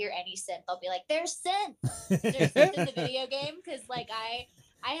 And if I hear any synth, I'll be like, "There's synth! There's synth in the video game." Because like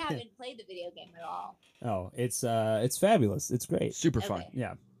I haven't played the video game at all. Oh, it's fabulous. It's great. Super fun.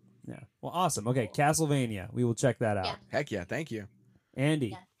 Yeah. Well, awesome. Okay, Castlevania. We will check that out. Yeah. Heck yeah, thank you.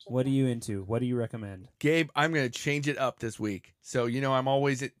 Andy, what are you into? What do you recommend? Gabe, I'm going to change it up this week. So, I'm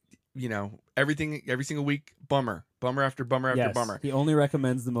always at, every single week, bummer after bummer after bummer. He only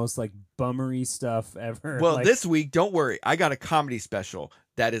recommends the most like bummery stuff ever. Well, this week, don't worry. I got a comedy special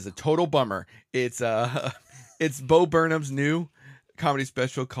that is a total bummer. It's it's Bo Burnham's new comedy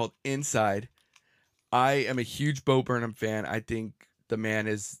special called Inside. I am a huge Bo Burnham fan. I think the man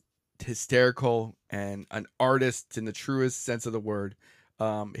is hysterical and an artist in the truest sense of the word.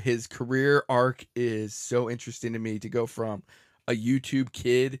 His career arc is so interesting to me, to go from a YouTube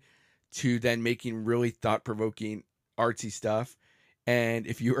kid to then making really thought-provoking artsy stuff. And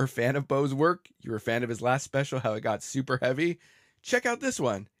if you are a fan of Bo's work, you're a fan of his last special, how it got super heavy, check out this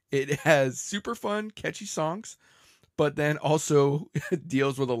one. It has super fun, catchy songs, but then also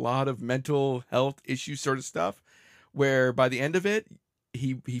deals with a lot of mental health issue sort of stuff, where by the end of it,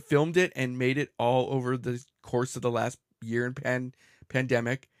 he filmed it and made it all over the course of the last year in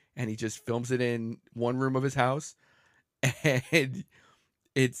pandemic, and he just films it in one room of his house. And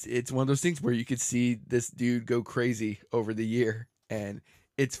it's one of those things where you could see this dude go crazy over the year, and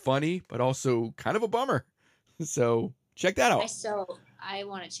it's funny, but also kind of a bummer. So check that out. I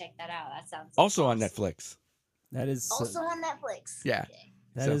want to check that out. That sounds also awesome. on Netflix. That is also on Netflix. Yeah. Okay.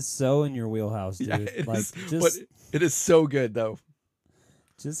 That is so in your wheelhouse, dude. Yeah, like but it is so good though.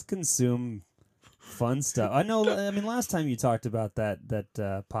 Just consume Fun stuff. I know. I mean, last time you talked about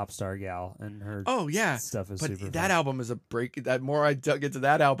that pop star gal and her. Oh yeah, stuff is but super. that fun. album is a break. That more I dug into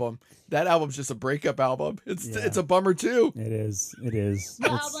that album's just a breakup album. It's a bummer too. It is. It is.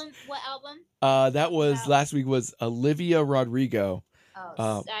 What album? That was last week was Olivia Rodrigo.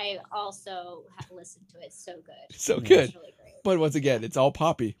 Oh, I also have listened to it. So good. So good. It's really great. But once again, it's all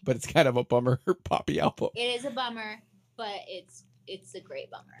poppy, but it's kind of a bummer poppy album. It is a bummer, but it's a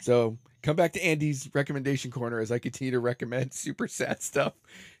great bummer. So come back to Andy's recommendation corner as I continue to recommend super sad stuff.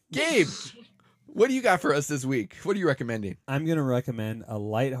 Gabe, what do you got for us this week? What are you recommending? I'm going to recommend a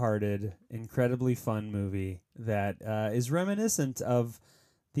lighthearted, incredibly fun movie that is reminiscent of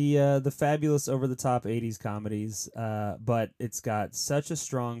the fabulous over-the-top 80s comedies, but it's got such a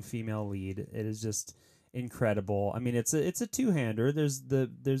strong female lead. It is just incredible. I mean, it's a two-hander.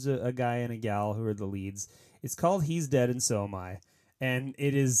 There's a guy and a gal who are the leads. It's called He's Dead and So Am I, and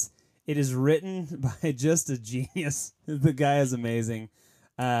it is written by just a genius. The guy is amazing.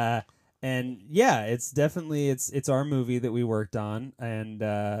 And yeah, it's definitely it's our movie that we worked on, and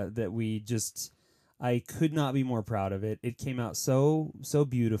that we just I could not be more proud of it. It came out so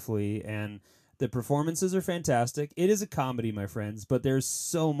beautifully, and the performances are fantastic. It is a comedy, my friends, but there's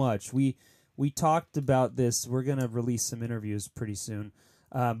so much. We talked about this. We're gonna release some interviews pretty soon,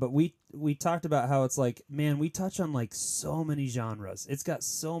 but we talked about how it's like, man, we touch on like so many genres. It's got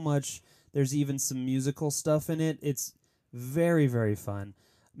so much. There's even some musical stuff in it. It's very, very fun.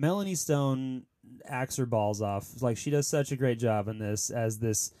 Melanie Stone acts her balls off. Like, she does such a great job in this as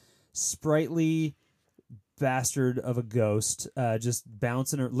this sprightly bastard of a ghost, just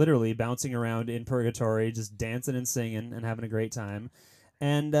literally bouncing around in purgatory, just dancing and singing and having a great time.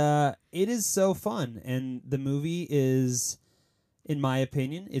 And it is so fun. And the movie is, in my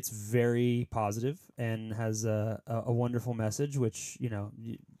opinion, it's very positive and has a wonderful message, which,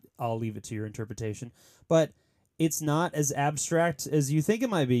 I'll leave it to your interpretation. But it's not as abstract as you think it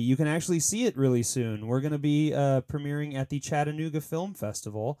might be. You can actually see it really soon. We're going to be premiering at the Chattanooga Film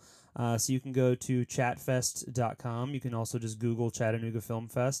Festival. So you can go to chatfest.com. You can also just Google Chattanooga Film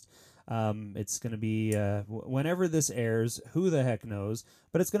Fest. It's going to be, whenever this airs, who the heck knows.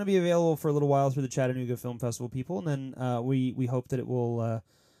 But it's going to be available for a little while through the Chattanooga Film Festival people. And then we hope that it will...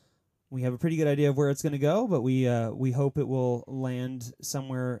 we have a pretty good idea of where it's going to go, but we hope it will land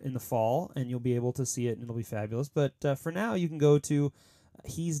somewhere in the fall, and you'll be able to see it, and it'll be fabulous. But for now, you can go to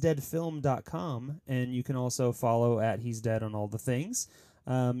he'sdeadfilm.com, and you can also follow at He's Dead on all the things.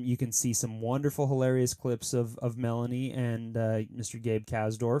 You can see some wonderful, hilarious clips of Melanie and Mr. Gabe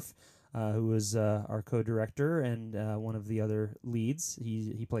Kasdorf, who is our co-director and one of the other leads.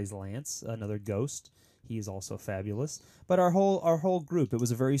 He plays Lance, another ghost. He is also fabulous. But our whole group, it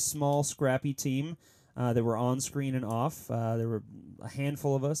was a very small, scrappy team that were on screen and off. There were a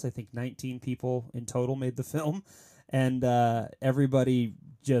handful of us. I think 19 people in total made the film. And everybody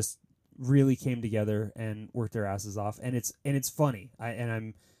just really came together and worked their asses off. And it's funny.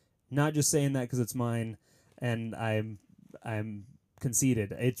 I'm not just saying that because it's mine and I'm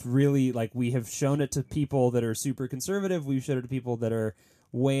conceited. It's really like we have shown it to people that are super conservative. We've shown it to people that are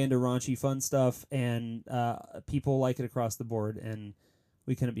way into raunchy fun stuff, and people like it across the board, and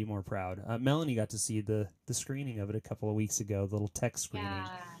we couldn't be more proud. Melanie got to see the screening of it a couple of weeks ago, the little tech screening.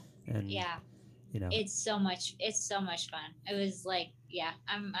 And it's so much fun. It was like,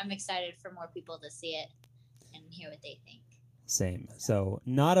 I'm excited for more people to see it and hear what they think. Same. So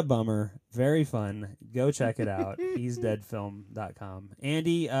not a bummer, very fun. Go check it out. he'sdeadfilm.com.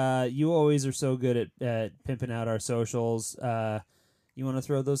 Andy, you always are so good at pimping out our socials. You want to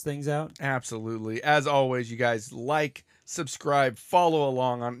throw those things out? Absolutely. As always, you guys like, subscribe, follow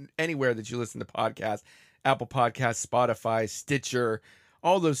along on anywhere that you listen to podcasts. Apple Podcasts, Spotify, Stitcher,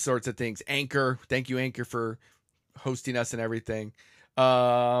 all those sorts of things. Anchor. Thank you, Anchor, for hosting us and everything.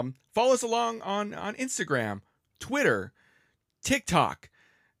 Follow us along on Instagram, Twitter, TikTok.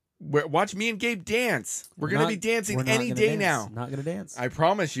 Watch me and Gabe dance. We're going to be dancing any day now. Not going to dance. I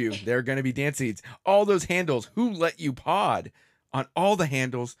promise you, they're going to be dancing. All those handles. Who Let You Pod? On all the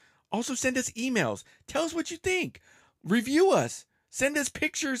handles. Also send us emails. Tell us what you think. Review us. Send us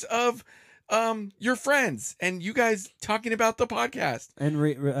pictures of your friends and you guys talking about the podcast. And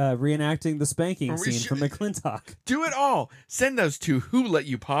reenacting the spanking scene from McLintock. Do it all. Send those to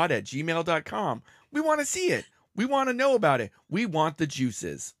wholetyoupod@gmail.com. We want to see it. We want to know about it. We want the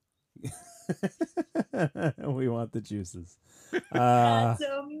juices. We want the juices. That's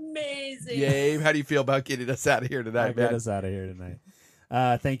amazing. Gabe, how do you feel about getting us out of here tonight, man? Get us out of here tonight.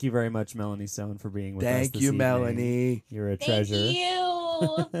 Thank you very much, Melanie Stone, for being with us. Thank you, evening. Melanie. You're a treasure. Thank you.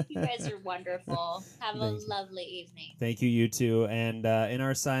 You guys are wonderful. Have a lovely evening. Thank you, you too. And in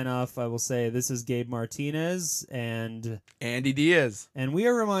our sign off, I will say this is Gabe Martinez and Andy Diaz. And we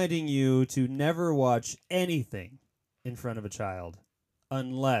are reminding you to never watch anything in front of a child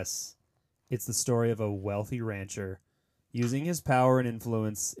unless it's the story of a wealthy rancher using his power and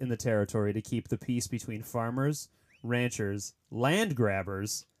influence in the territory to keep the peace between farmers, ranchers, land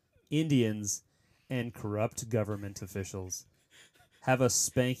grabbers, Indians, and corrupt government officials. Have a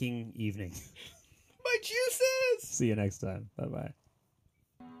spanking evening. My juices! See you next time. Bye-bye.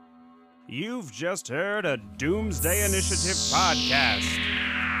 You've just heard a Doomsday Initiative podcast.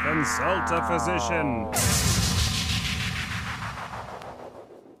 Consult a physician.